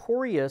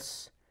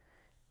sartorius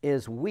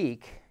is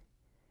weak,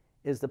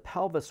 is the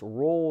pelvis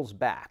rolls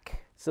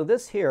back. So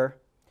this here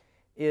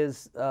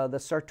is the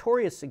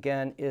sartorius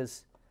again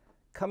is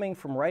coming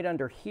from right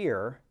under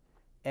here,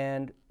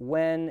 and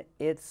when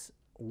it's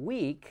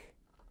weak,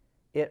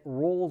 it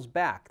rolls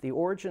back. The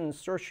origin and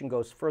insertion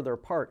goes further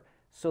apart,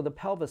 so the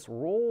pelvis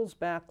rolls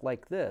back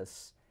like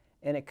this,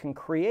 and it can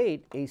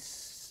create a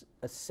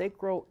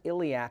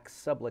sacroiliac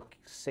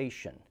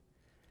subluxation.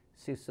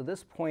 See, so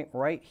this point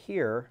right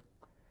here,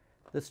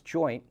 this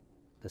joint,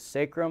 the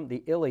sacrum,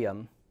 the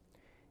ilium,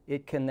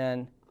 it can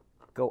then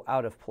go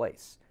out of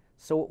place.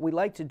 So what we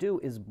like to do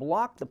is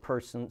block the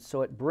person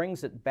so it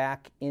brings it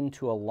back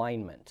into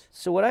alignment.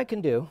 So what I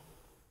can do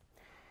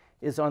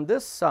is on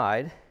this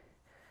side,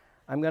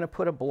 I'm going to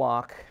put a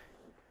block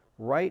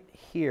right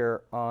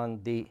here on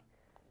the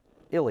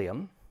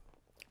ilium,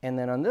 and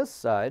then on this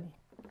side,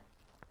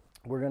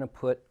 we're going to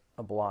put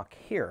a block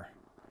here.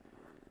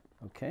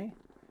 Okay?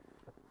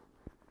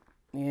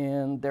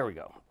 And there we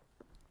go.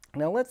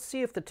 Now let's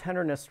see if the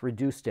tenderness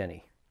reduced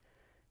any.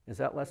 Is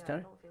that less tender?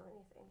 I don't feel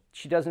anything.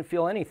 She doesn't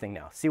feel anything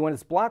now. See, when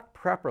it's blocked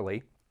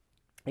properly,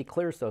 it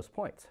clears those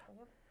points.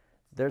 Yep.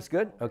 There's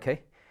good?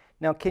 Okay.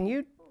 Now can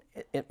you,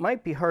 it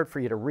might be hard for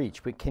you to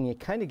reach, but can you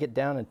kind of get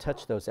down and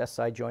touch those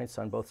SI joints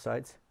on both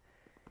sides?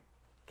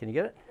 Can you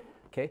get it?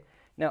 Okay.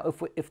 Now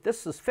if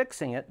this is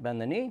fixing it, bend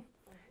the knee,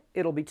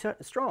 it'll be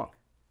strong.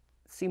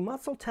 See,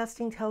 muscle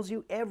testing tells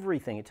you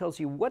everything. It tells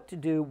you what to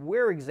do,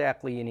 where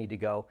exactly you need to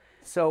go.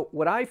 So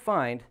what I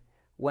find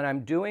when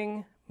I'm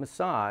doing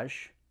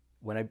massage,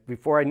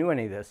 before I knew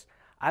any of this,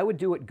 I would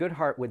do what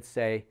Goodhart would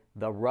say,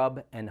 the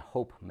rub and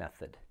hope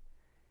method.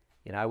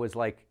 You know, I was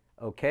like,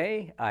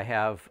 okay, I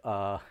have,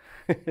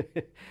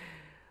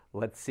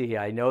 let's see,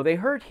 I know they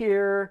hurt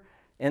here,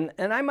 and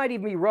I might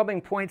even be rubbing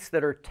points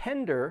that are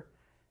tender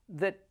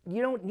that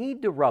you don't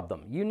need to rub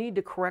them. You need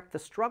to correct the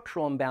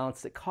structural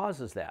imbalance that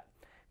causes that.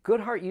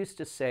 Goodhart used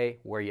to say,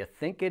 where you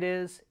think it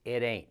is,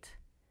 it ain't.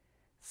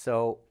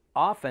 So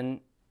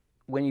often,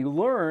 when you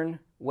learn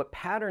what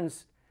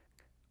patterns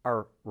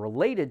are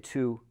related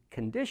to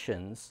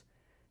conditions,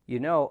 you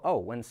know, oh,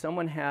 when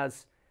someone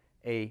has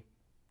a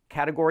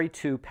category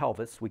 2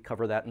 pelvis, we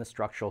cover that in the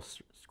structural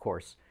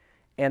course,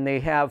 and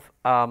they have,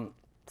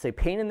 say,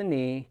 pain in the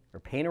knee or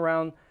pain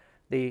around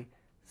the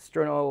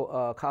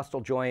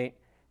sternocostal joint,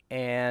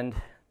 and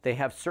they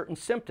have certain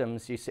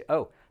symptoms, you say,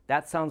 oh,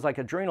 that sounds like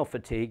adrenal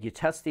fatigue. You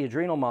test the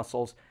adrenal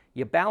muscles,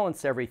 you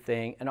balance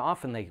everything, and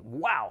often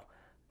wow,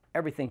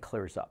 everything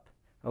clears up.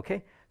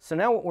 Okay? So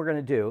now what we're going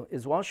to do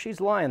is while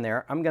she's lying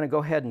there, I'm going to go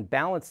ahead and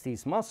balance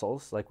these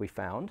muscles like we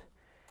found.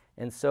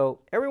 And so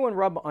everyone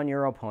rub on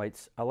your own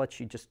points. I'll let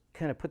you just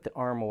kind of put the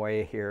arm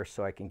away here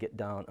so I can get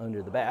down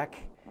under the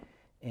back.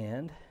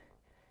 And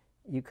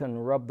you can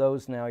rub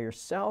those now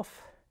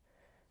yourself.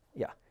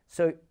 Yeah,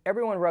 so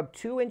everyone rub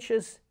 2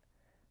 inches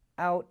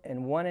out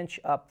and 1 inch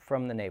up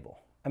from the navel.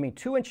 I mean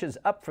 2 inches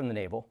up from the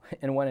navel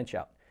and 1 inch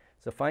out.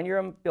 So find your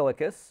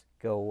umbilicus,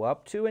 go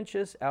up 2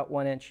 inches, out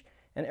 1 inch,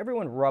 and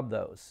everyone rub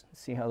those.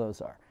 See how those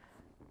are.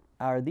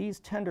 Are these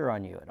tender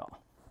on you at all?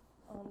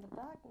 On the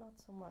back, not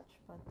so much,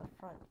 but the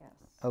front, yes.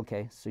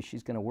 Okay, so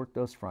she's going to work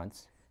those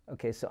fronts.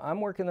 Okay, so I'm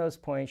working those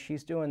points.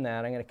 She's doing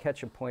that. I'm going to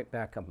catch a point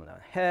back up on the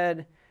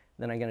head.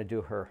 Then I'm going to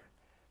do her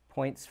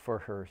points for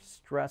her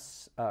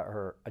stress,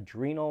 her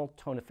adrenal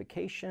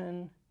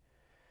tonification.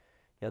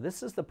 Yeah,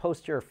 this is the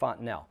posterior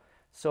fontanelle.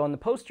 So on the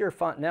posterior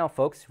fontanelle,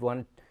 folks, if you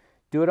want to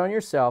do it on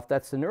yourself,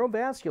 that's the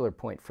neurovascular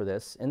point for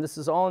this. And this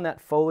is all in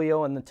that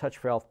folio in the Touch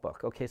for Health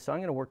book. Okay, so I'm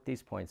going to work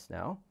these points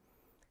now.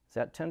 Is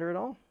that tender at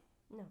all?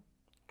 No.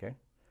 Okay.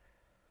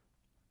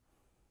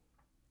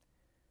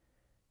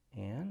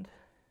 And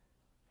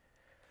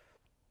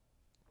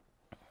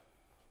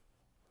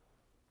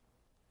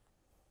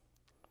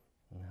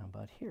how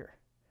about here?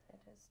 It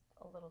is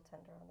a little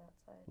tender on that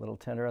side. A little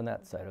tender on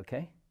that side,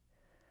 okay.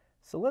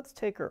 So let's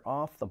take her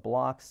off the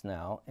blocks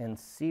now and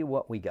see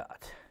what we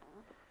got.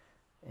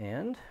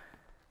 And,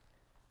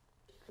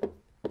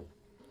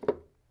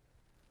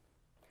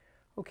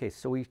 okay,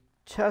 so we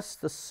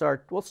test the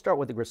we'll start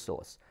with the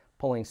gracilis.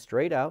 Pulling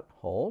straight out,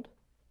 hold,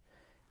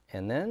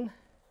 and then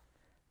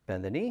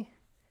bend the knee.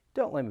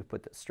 Don't let me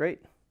put this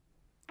straight.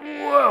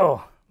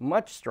 Whoa,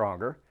 much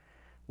stronger.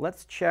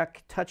 Let's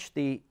check, touch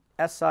the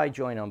SI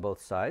joint on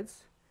both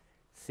sides.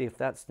 See if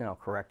that's now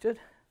corrected.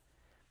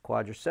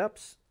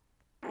 Quadriceps.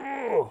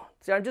 Oh,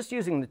 see, I'm just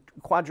using the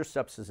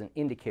quadriceps as an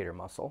indicator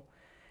muscle.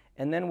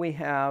 And then we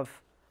have,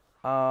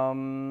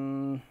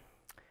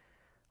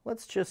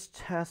 let's just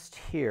test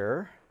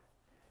here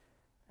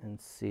and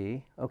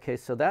see. Okay,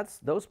 so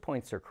those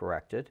points are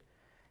corrected.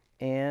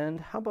 And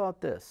how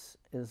about this?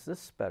 Is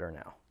this better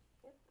now?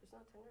 Yep, there's no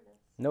tenderness.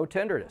 No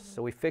tenderness.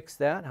 So we fixed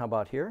that. How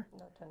about here?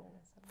 No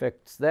tenderness.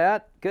 Fix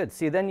that. Good.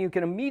 See, then you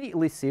can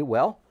immediately see,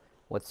 well,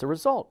 what's the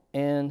result?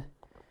 And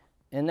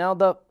now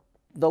the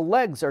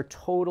legs are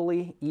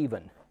totally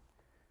even.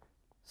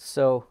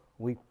 So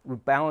we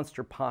balanced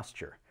your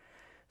posture.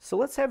 So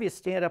let's have you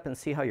stand up and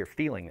see how you're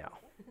feeling now.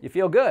 You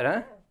feel good,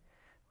 huh?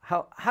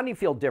 Yeah. How do you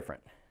feel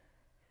different?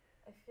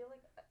 I feel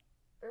like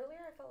earlier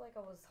I felt like I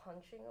was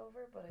hunching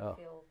over, but I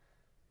feel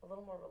a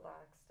little more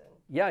relaxed. And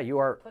yeah, you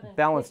are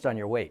balanced on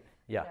your weight.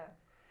 Yeah. Yeah.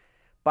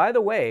 By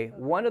the way,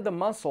 one of the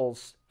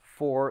muscles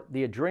for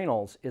the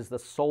adrenals is the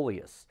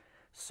soleus.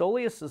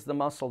 Soleus is the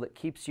muscle that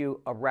keeps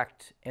you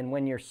erect, and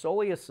when your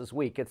soleus is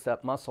weak, it's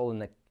that muscle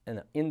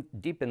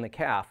deep in the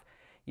calf.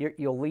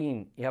 You'll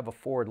lean. You have a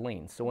forward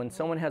lean. So when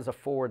someone has a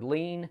forward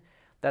lean,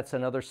 that's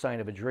another sign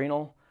of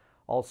adrenal.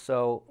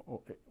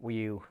 Also, were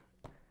you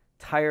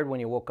tired when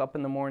you woke up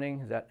in the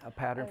morning? Is that a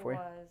pattern for you?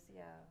 I was,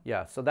 yeah.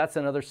 Yeah. So that's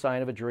another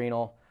sign of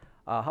adrenal.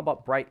 How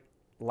about bright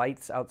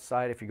lights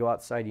outside? If you go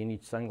outside, you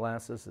need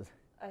sunglasses.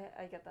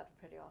 I get that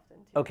pretty often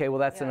too. Okay, well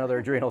that's another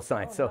adrenal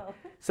sign. Oh, so, no.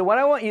 so what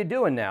I want you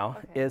doing now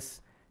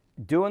is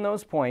doing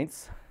those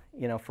points,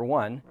 for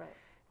one, Right.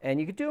 and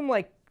you could do them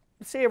like,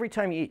 say every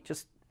time you eat,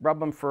 just rub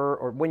them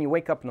or when you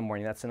wake up in the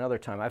morning, that's another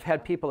time. I've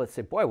had people that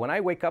say, boy, when I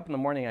wake up in the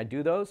morning, I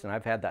do those, and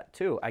I've had that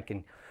too. I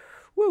can,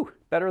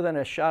 better than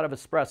a shot of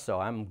espresso.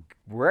 I'm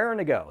raring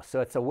to go. So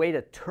it's a way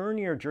to turn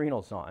your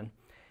adrenals on.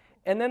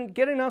 And then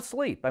get enough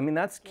sleep. I mean,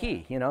 that's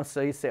key,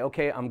 So you say,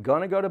 okay, I'm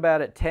going to go to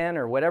bed at 10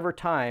 or whatever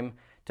time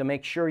to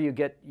make sure you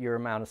get your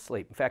amount of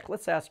sleep. In fact,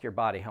 let's ask your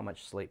body how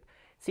much sleep.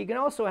 So you can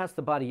also ask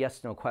the body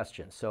yes, no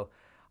questions. So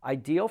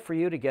ideal for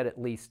you to get at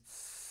least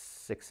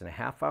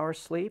 6.5 hours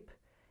sleep,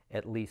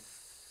 at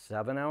least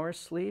 7 hours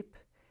sleep,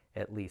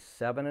 at least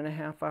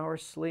 7.5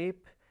 hours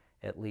sleep,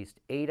 at least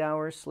 8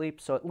 hours sleep.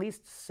 So at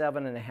least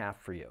 7.5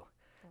 for you.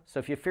 So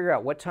if you figure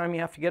out what time you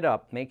have to get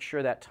up, make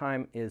sure that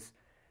time is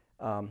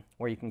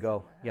where you can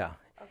go. Yeah.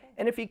 Okay.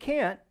 And if you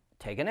can't,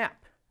 take a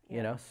nap.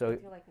 So I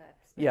do like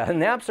naps. yeah,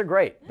 naps are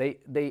great.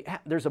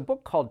 There's a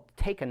book called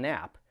Take a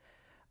Nap,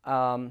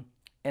 and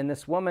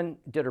this woman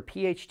did her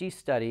PhD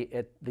study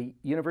at the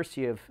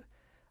University of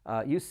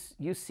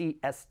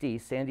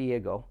UCSD, San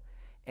Diego,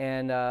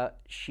 and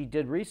she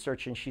did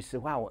research, and she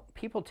said, wow, when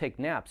people take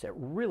naps, it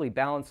really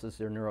balances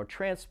their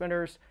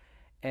neurotransmitters,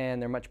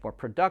 and they're much more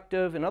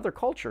productive. In other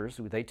cultures,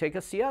 they take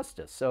a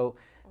siesta, so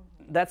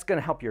that's going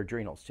to help your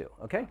adrenals too.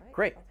 Okay, right,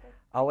 great. okay.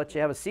 I'll let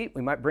you have a seat.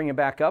 We might bring you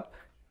back up.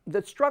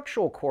 The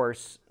structural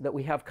course that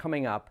we have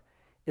coming up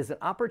is an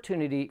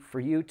opportunity for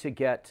you to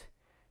get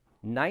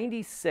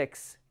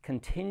 96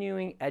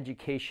 continuing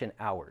education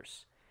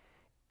hours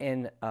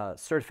in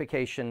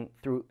certification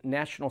through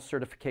National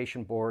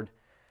Certification Board.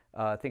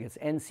 I think it's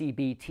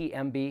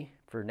NCB-TMB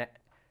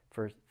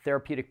for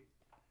therapeutic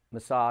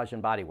massage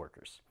and body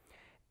workers.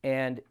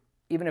 And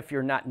even if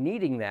you're not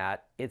needing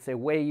that, it's a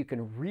way you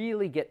can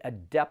really get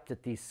adept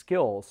at these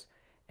skills.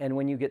 And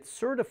when you get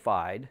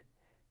certified,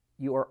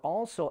 you are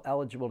also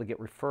eligible to get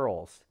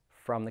referrals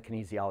from the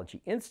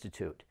Kinesiology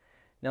Institute.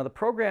 Now the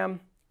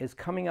program is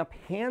coming up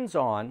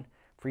hands-on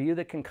for you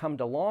that can come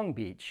to Long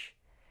Beach,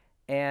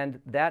 and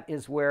that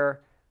is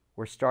where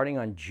we're starting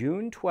on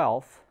June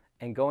 12th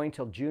and going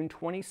till June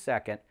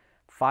 22nd,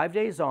 5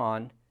 days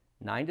on,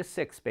 9 to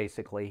 6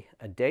 basically,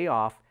 a day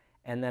off,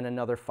 and then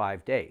another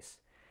 5 days.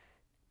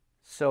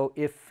 So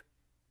if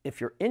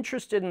you're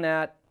interested in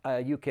that,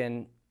 you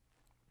can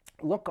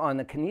look on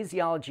the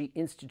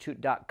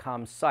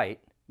kinesiologyinstitute.com site,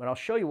 but I'll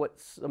show you what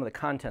some of the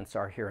contents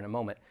are here in a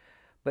moment.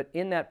 But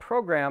in that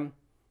program,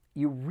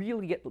 you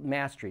really get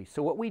mastery.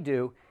 So what we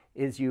do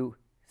is you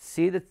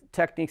see the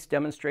techniques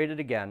demonstrated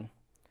again,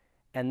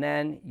 and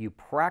then you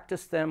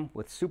practice them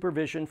with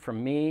supervision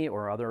from me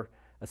or other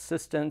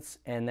assistants,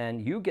 and then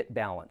you get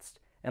balanced.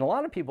 And a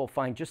lot of people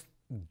find just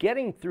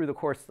getting through the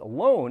course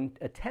alone,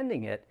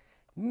 attending it,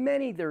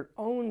 many of their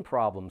own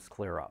problems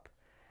clear up.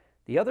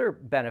 The other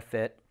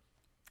benefit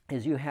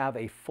is you have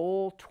a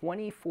full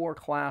 24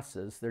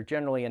 classes. They're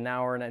generally an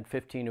hour and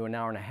 15 to an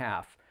hour and a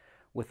half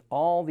with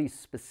all these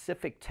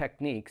specific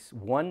techniques,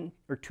 1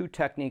 or 2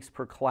 techniques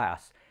per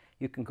class.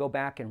 You can go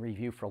back and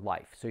review for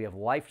life. So you have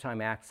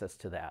lifetime access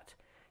to that.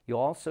 You'll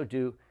also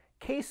do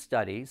case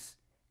studies,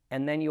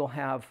 and then you'll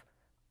have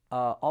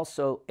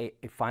also a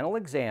final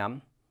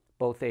exam,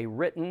 both a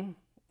written,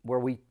 where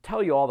we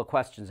tell you all the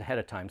questions ahead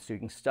of time so you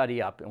can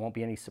study up, and won't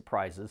be any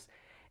surprises,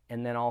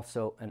 and then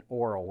also an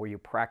oral where you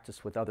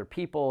practice with other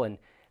people, and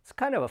it's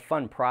kind of a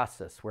fun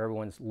process where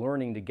everyone's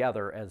learning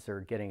together as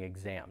they're getting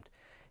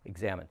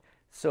examined.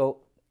 So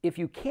if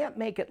you can't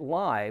make it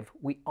live,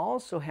 we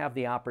also have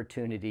the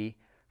opportunity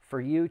for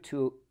you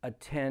to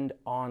attend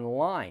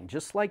online,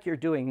 just like you're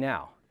doing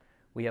now.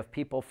 We have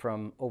people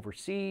from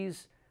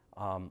overseas,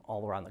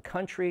 all around the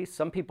country.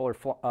 Some people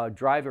are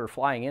driving or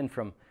flying in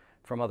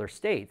from other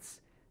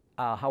states.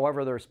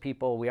 However, there's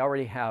people, we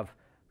already have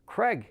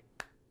Craig.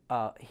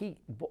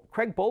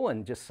 Craig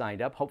Bolin just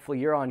signed up. Hopefully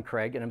you're on,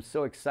 Craig, and I'm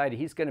so excited.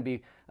 He's going to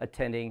be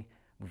attending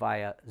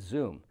via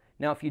Zoom.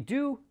 Now, if you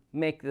do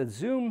make the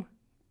Zoom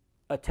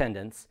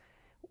attendance,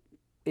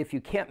 if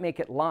you can't make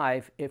it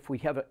live, if we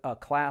have a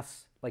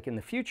class, like in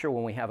the future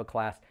when we have a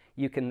class,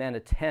 you can then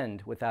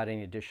attend without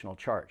any additional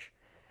charge.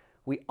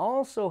 We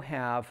also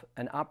have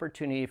an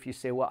opportunity if you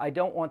say, well, I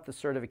don't want the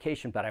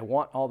certification, but I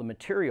want all the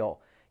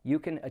material. You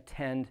can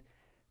attend.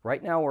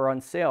 Right now we're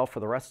on sale for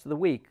the rest of the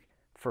week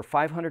for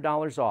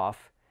 $500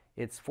 off.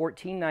 It's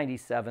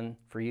 $14.97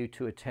 for you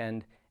to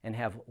attend and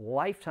have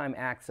lifetime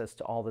access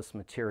to all this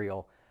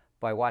material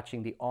by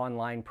watching the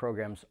online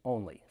programs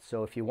only.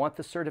 So if you want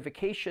the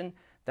certification,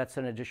 that's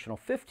an additional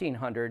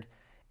 $1,500,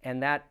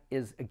 and that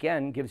is,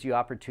 again, gives you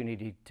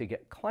opportunity to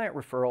get client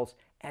referrals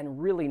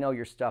and really know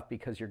your stuff,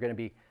 because you're going to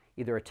be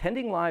either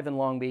attending live in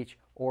Long Beach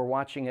or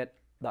watching it,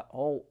 the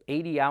whole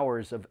 80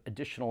 hours of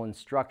additional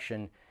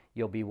instruction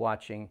you'll be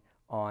watching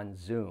on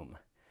Zoom.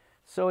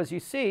 So as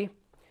you see,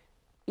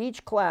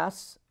 each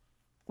class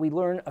we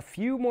learn a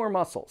few more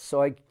muscles.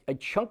 So I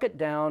chunk it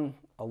down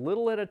a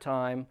little at a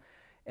time.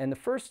 In the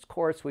first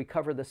course, we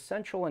cover the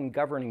central and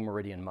governing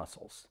meridian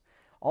muscles.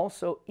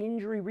 Also,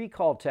 injury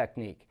recall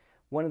technique,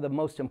 one of the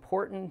most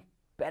important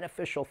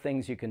beneficial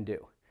things you can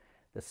do.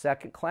 The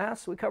second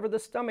class, we cover the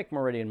stomach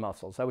meridian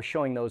muscles. I was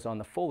showing those on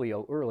the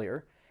folio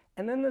earlier.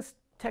 And then this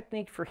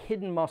technique for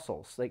hidden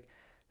muscles, like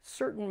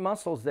certain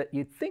muscles that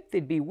you'd think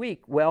they'd be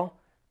weak. Well,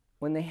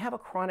 when they have a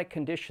chronic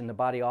condition, the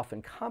body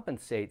often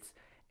compensates,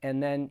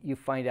 and then you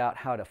find out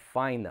how to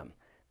find them.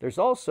 There's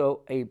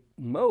also a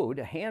mode,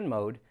 a hand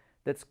mode,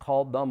 that's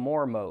called the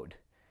more mode.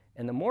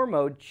 And the more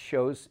mode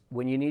shows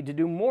when you need to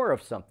do more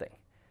of something.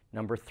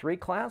 Number 3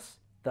 class,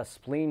 the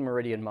spleen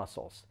meridian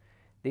muscles.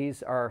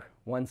 These are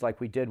ones like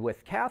we did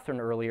with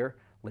Catherine earlier,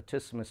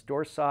 latissimus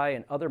dorsi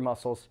and other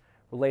muscles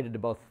related to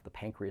both the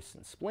pancreas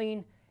and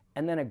spleen.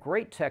 And then a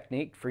great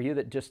technique for you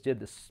that just did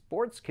the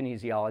sports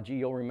kinesiology,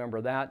 you'll remember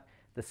that,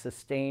 the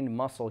sustained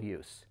muscle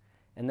use.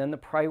 And then the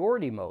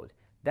priority mode.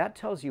 That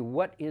tells you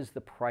what is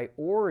the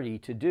priority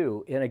to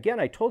do. And again,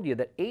 I told you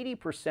that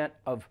 80%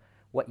 of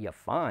what you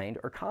find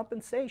are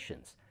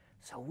compensations.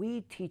 So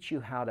we teach you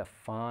how to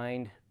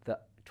find the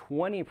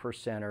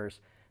 20%ers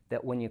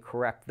that when you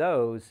correct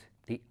those,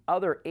 the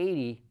other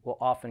 80 will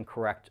often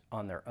correct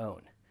on their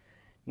own.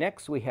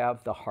 Next, we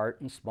have the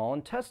heart and small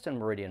intestine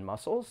meridian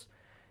muscles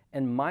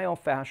and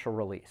myofascial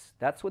release.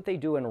 That's what they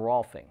do in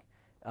Rolfing.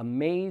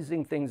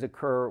 Amazing things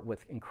occur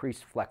with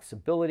increased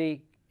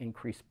flexibility,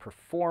 increased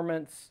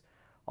performance,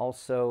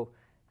 also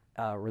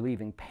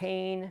relieving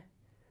pain.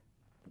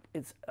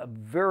 It's a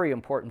very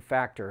important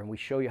factor, and we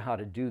show you how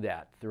to do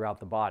that throughout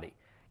the body.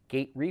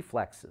 Gait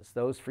reflexes,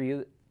 those for you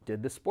that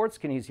did the sports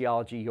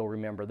kinesiology, you'll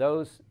remember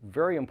those.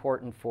 Very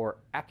important for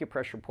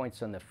acupressure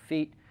points on the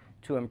feet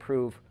to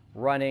improve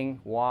running,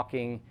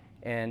 walking,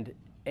 and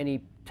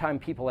any time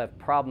people have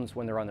problems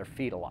when they're on their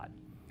feet a lot.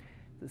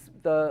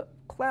 The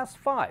class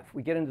 5,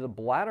 we get into the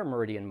bladder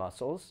meridian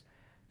muscles,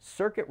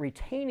 circuit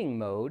retaining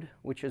mode,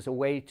 which is a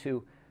way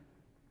to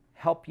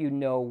help you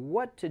know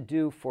what to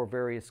do for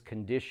various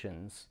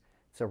conditions.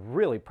 It's a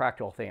really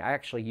practical thing. I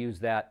actually use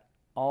that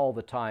all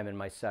the time in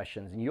my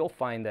sessions, and you'll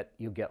find that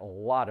you get a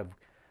lot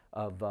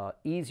of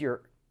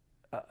easier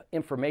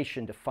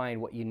information to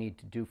find what you need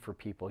to do for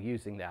people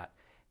using that,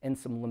 and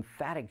some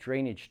lymphatic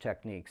drainage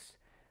techniques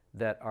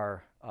that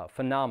are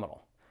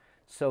phenomenal.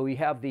 So we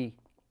have the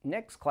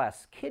next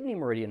class, kidney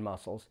meridian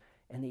muscles,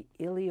 and the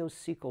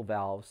ileocecal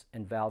valves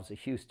and valves of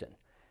Houston.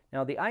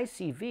 Now the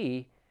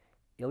ICV,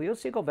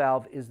 ileocecal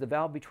valve, is the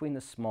valve between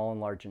the small and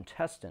large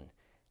intestine,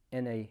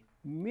 and a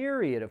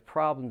myriad of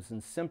problems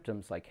and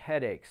symptoms like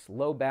headaches,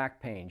 low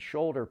back pain,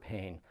 shoulder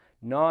pain,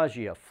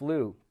 nausea,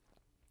 flu,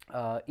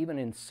 even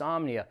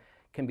insomnia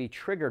can be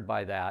triggered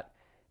by that.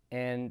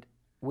 And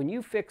when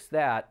you fix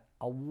that,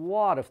 a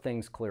lot of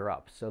things clear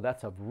up. So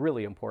that's a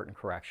really important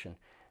correction.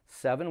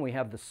 7, we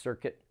have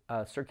the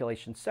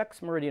circulation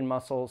sex meridian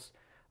muscles.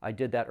 I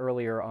did that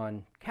earlier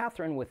on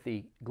Catherine with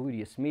the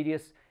gluteus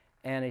medius,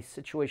 and a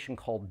situation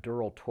called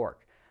dural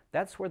torque.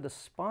 That's where the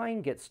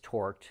spine gets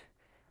torqued,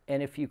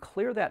 and if you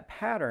clear that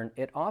pattern,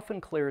 it often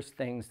clears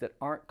things that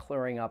aren't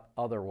clearing up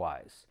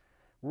otherwise.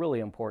 Really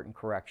important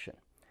correction.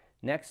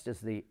 Next is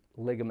the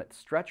ligament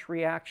stretch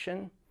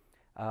reaction.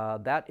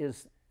 That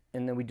is,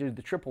 and then we do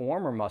the triple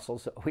warmer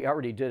muscles. We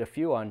already did a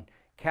few on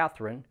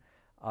Catherine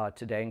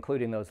today,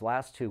 including those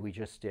last 2 we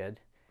just did.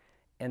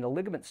 And the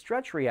ligament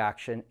stretch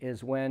reaction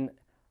is when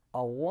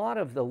a lot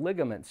of the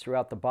ligaments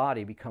throughout the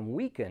body become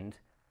weakened,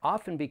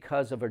 often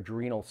because of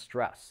adrenal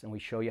stress, and we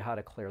show you how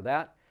to clear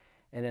that.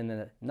 And in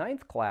the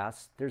 9th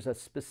class, there's a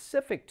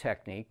specific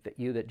technique that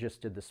you that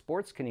just did the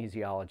sports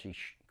kinesiology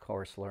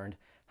course learned,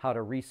 how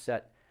to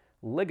reset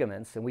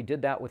ligaments, and we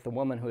did that with the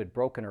woman who had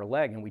broken her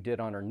leg, and we did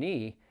on her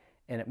knee,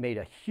 and it made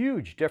a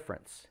huge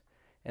difference.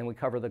 And we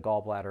cover the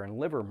gallbladder and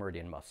liver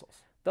meridian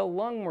muscles. The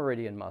lung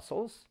meridian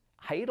muscles,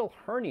 hiatal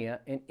hernia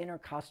and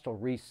intercostal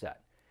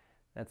reset.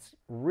 That's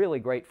really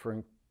great for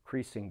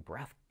increasing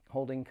breath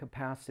holding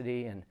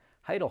capacity, and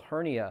hiatal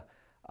hernia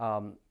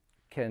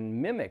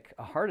can mimic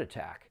a heart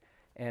attack,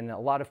 and a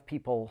lot of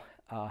people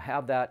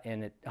have that,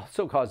 and it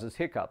also causes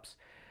hiccups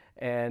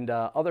and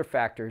other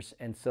factors,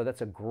 and so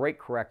that's a great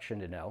correction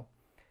to know.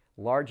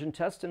 Large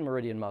intestine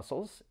meridian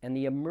muscles and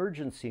the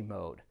emergency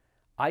mode.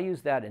 I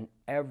use that in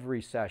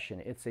every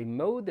session. It's a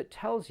mode that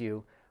tells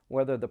you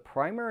whether the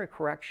primary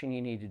correction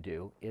you need to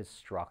do is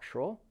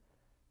structural,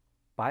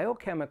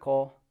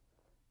 biochemical,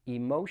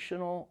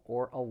 emotional,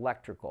 or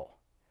electrical.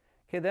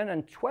 Okay, then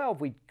in 12,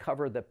 we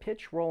cover the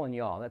pitch, roll, and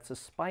yaw. That's a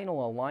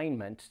spinal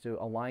alignment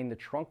to align the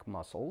trunk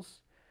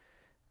muscles.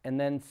 And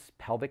then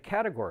pelvic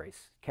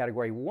categories.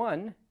 Category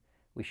 1,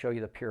 we show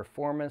you the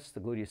piriformis, the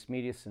gluteus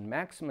medius, and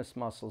maximus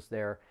muscles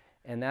there,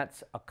 and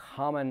that's a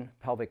common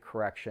pelvic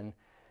correction.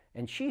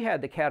 And she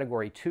had the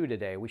category 2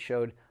 today. We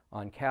showed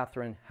on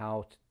Catherine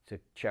how to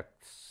check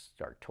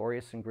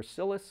sartorius and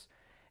gracilis,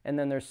 and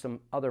then there's some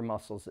other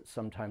muscles that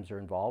sometimes are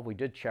involved. We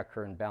did check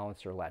her and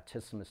balance her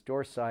latissimus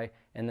dorsi,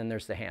 and then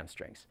there's the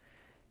hamstrings.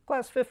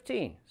 Class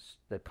 15,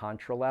 the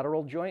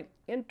contralateral joint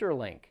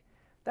interlink.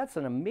 That's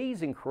an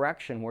amazing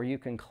correction where you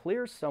can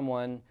clear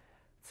someone,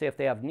 say if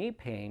they have knee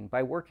pain,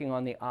 by working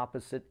on the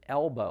opposite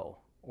elbow,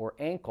 or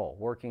ankle,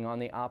 working on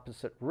the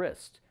opposite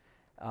wrist.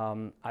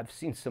 I've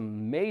seen some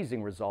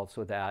amazing results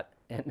with that,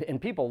 and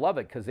people love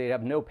it because they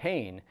have no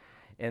pain,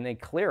 and they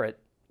clear it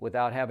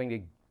without having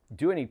to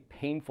do any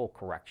painful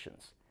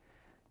corrections.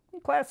 In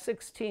class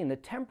 16, the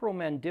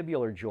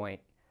temporomandibular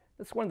joint,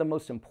 that's one of the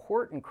most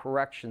important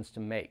corrections to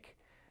make.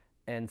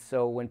 And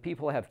so when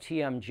people have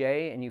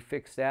TMJ and you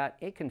fix that,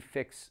 it can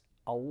fix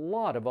a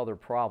lot of other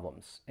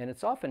problems. And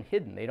it's often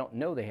hidden. They don't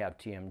know they have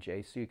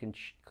TMJ, so you can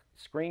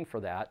screen for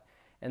that.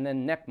 And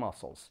then neck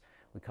muscles,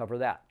 we cover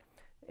that.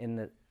 In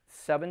the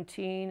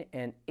 17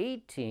 and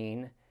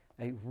 18,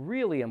 a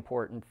really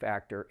important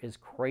factor is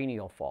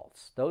cranial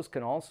faults. Those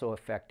can also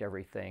affect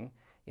everything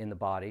in the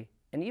body,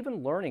 and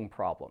even learning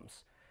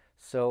problems.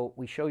 So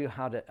we show you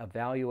how to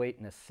evaluate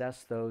and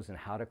assess those and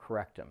how to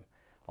correct them.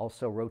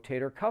 Also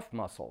rotator cuff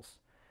muscles.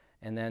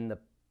 And then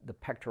the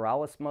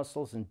pectoralis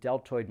muscles and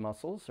deltoid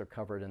muscles are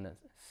covered in the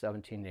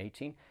 17 and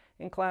 18.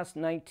 In class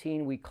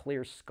 19, we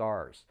clear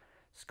scars.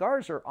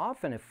 Scars are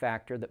often a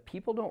factor that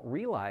people don't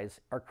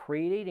realize are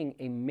creating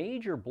a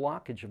major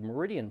blockage of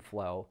meridian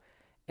flow,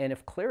 and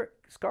if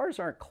scars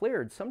aren't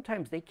cleared,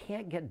 sometimes they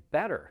can't get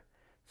better.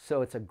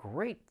 So it's a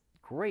great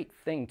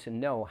thing to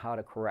know how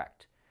to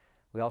correct.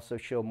 We also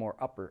show more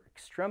upper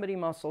extremity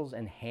muscles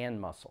and hand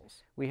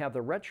muscles. We have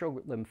the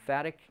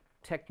retrolymphatic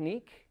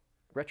technique,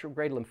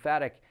 retrograde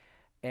lymphatic,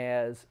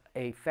 as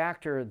a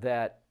factor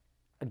that,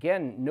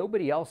 again,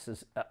 nobody else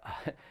is,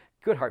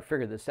 Goodhart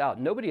figured this out,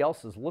 nobody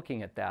else is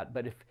looking at that,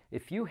 but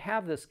if you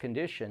have this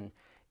condition,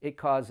 it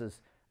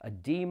causes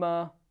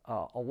edema,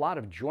 a lot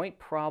of joint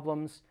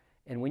problems,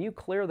 and when you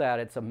clear that,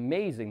 it's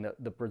amazing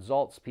the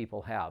results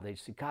people have. They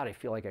say, God, I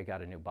feel like I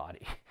got a new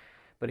body.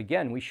 But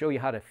again, we show you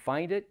how to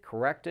find it,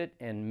 correct it,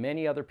 and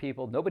many other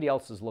people, nobody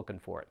else is looking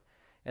for it.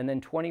 And then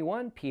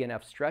 21,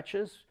 PNF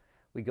stretches.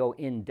 We go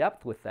in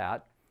depth with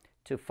that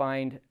to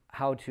find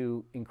how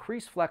to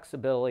increase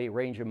flexibility,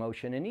 range of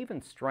motion, and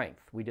even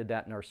strength. We did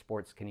that in our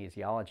sports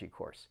kinesiology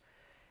course.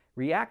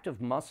 Reactive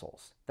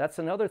muscles, that's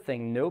another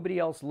thing nobody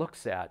else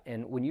looks at.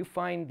 And when you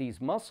find these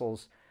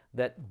muscles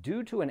that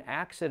due to an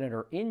accident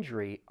or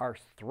injury are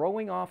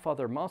throwing off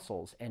other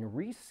muscles and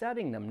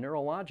resetting them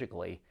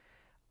neurologically,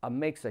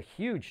 makes a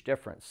huge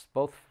difference,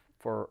 both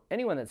for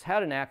anyone that's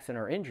had an accident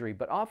or injury,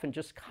 but often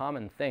just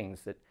common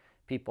things that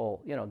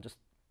people, just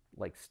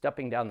like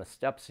stepping down the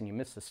steps and you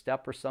miss a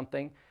step or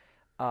something.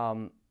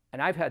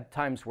 And I've had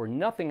times where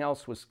nothing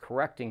else was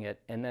correcting it,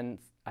 and then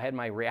I had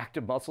my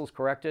reactive muscles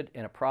corrected,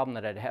 and a problem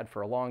that I'd had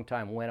for a long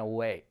time went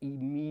away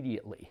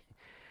immediately.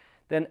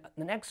 Then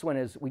the next one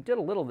is, we did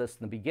a little of this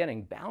in the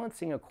beginning,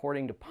 balancing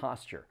according to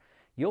posture.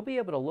 You'll be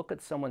able to look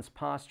at someone's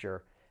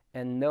posture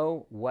and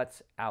know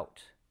what's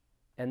out.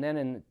 And then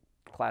in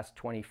class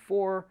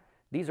 24,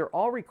 these are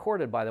all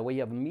recorded, by the way. You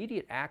have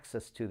immediate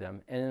access to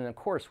them. And then, of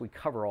course, we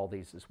cover all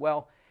these as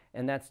well.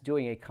 And that's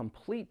doing a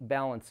complete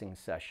balancing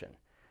session.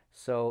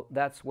 So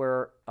that's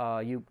where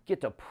you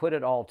get to put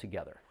it all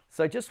together.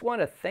 So I just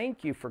want to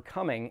thank you for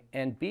coming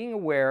and being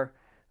aware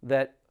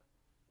that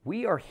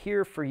we are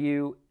here for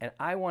you, and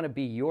I want to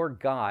be your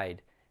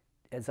guide,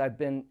 as I've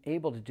been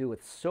able to do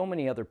with so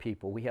many other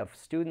people. We have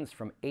students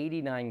from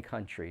 89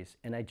 countries,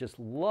 and I just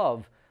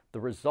love the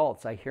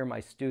results I hear my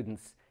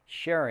students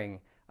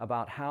sharing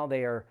about how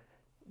they are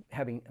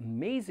having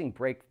amazing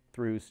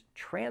breakthroughs,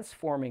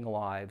 transforming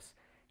lives,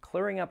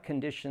 clearing up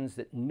conditions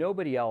that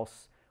nobody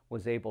else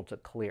was able to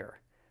clear.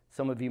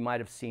 Some of you might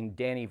have seen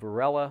Danny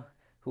Varela,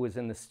 who was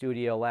in the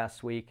studio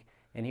last week,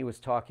 and he was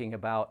talking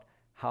about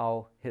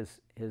how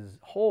his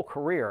whole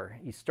career,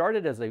 he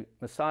started as a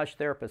massage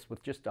therapist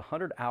with just a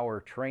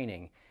 100-hour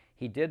training.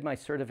 He did my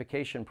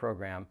certification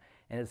program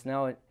and is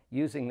now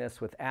using this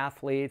with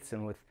athletes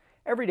and with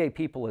everyday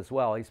people as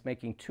well. He's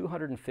making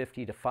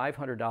 $250 to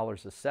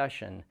 $500 a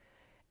session,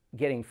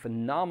 getting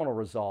phenomenal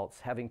results,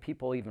 having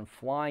people even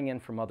flying in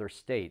from other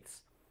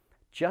states,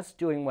 just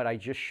doing what I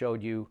just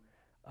showed you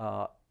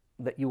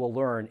that you will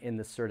learn in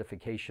the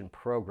certification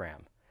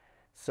program.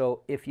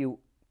 So if you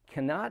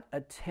cannot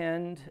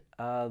attend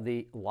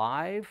the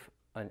live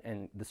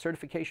and the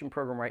certification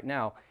program right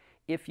now,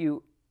 if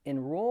you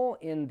enroll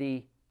in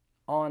the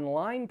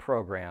online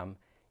program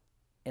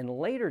and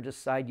later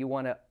decide you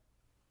want to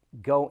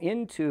go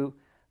into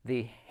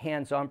the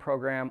hands-on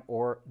program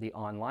or the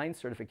online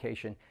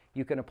certification,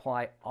 you can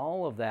apply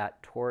all of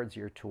that towards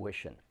your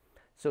tuition.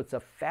 So it's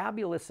a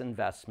fabulous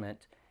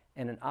investment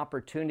and an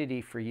opportunity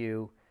for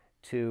you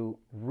to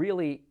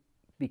really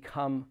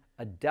become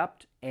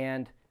adept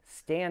and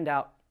stand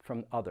out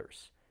from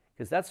others.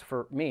 Because that's,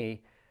 for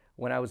me,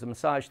 when I was a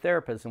massage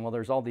therapist, and well,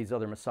 there's all these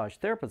other massage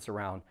therapists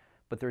around,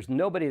 but there's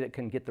nobody that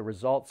can get the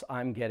results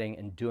I'm getting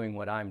and doing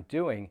what I'm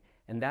doing.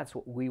 And that's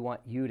what we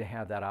want you to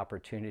have, that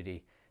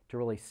opportunity to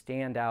really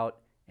stand out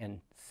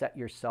and set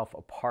yourself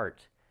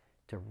apart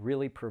to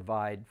really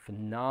provide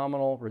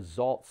phenomenal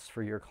results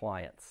for your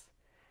clients.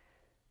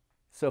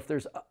 So if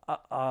there's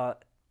a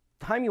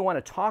time you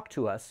want to talk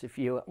to us, if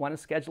you want to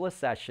schedule a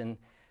session,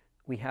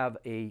 we have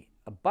a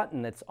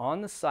button that's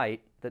on the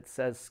site that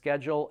says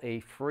schedule a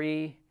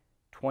free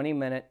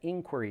 20-minute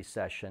inquiry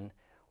session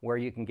where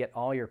you can get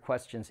all your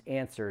questions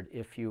answered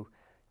if you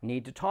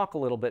need to talk a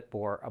little bit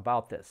more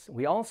about this.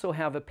 We also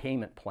have a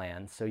payment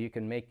plan, so you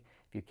can make,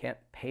 if you can't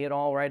pay it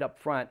all right up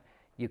front,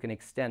 you can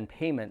extend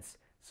payments,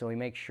 so we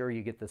make sure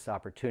you get this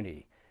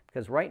opportunity.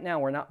 Because right now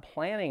we're not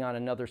planning on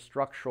another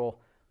structural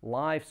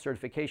live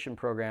certification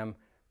program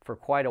for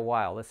quite a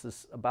while. This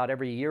is about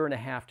every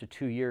 1.5 to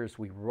 2 years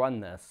we run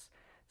this.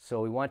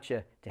 So we want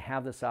you to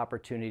have this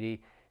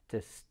opportunity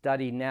to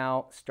study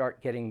now, start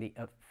getting the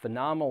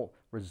phenomenal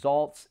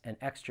results and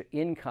extra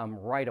income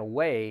right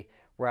away,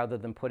 rather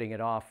than putting it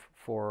off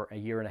for a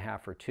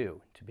 1.5 or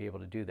 2 to be able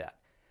to do that.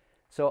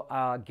 So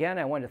again,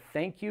 I want to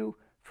thank you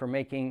for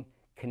making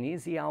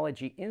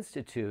Kinesiology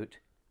Institute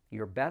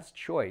your best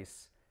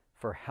choice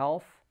for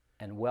health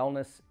and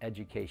wellness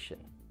education.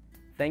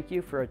 Thank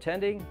you for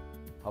attending.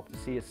 Hope to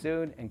see you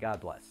soon, and God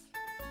bless.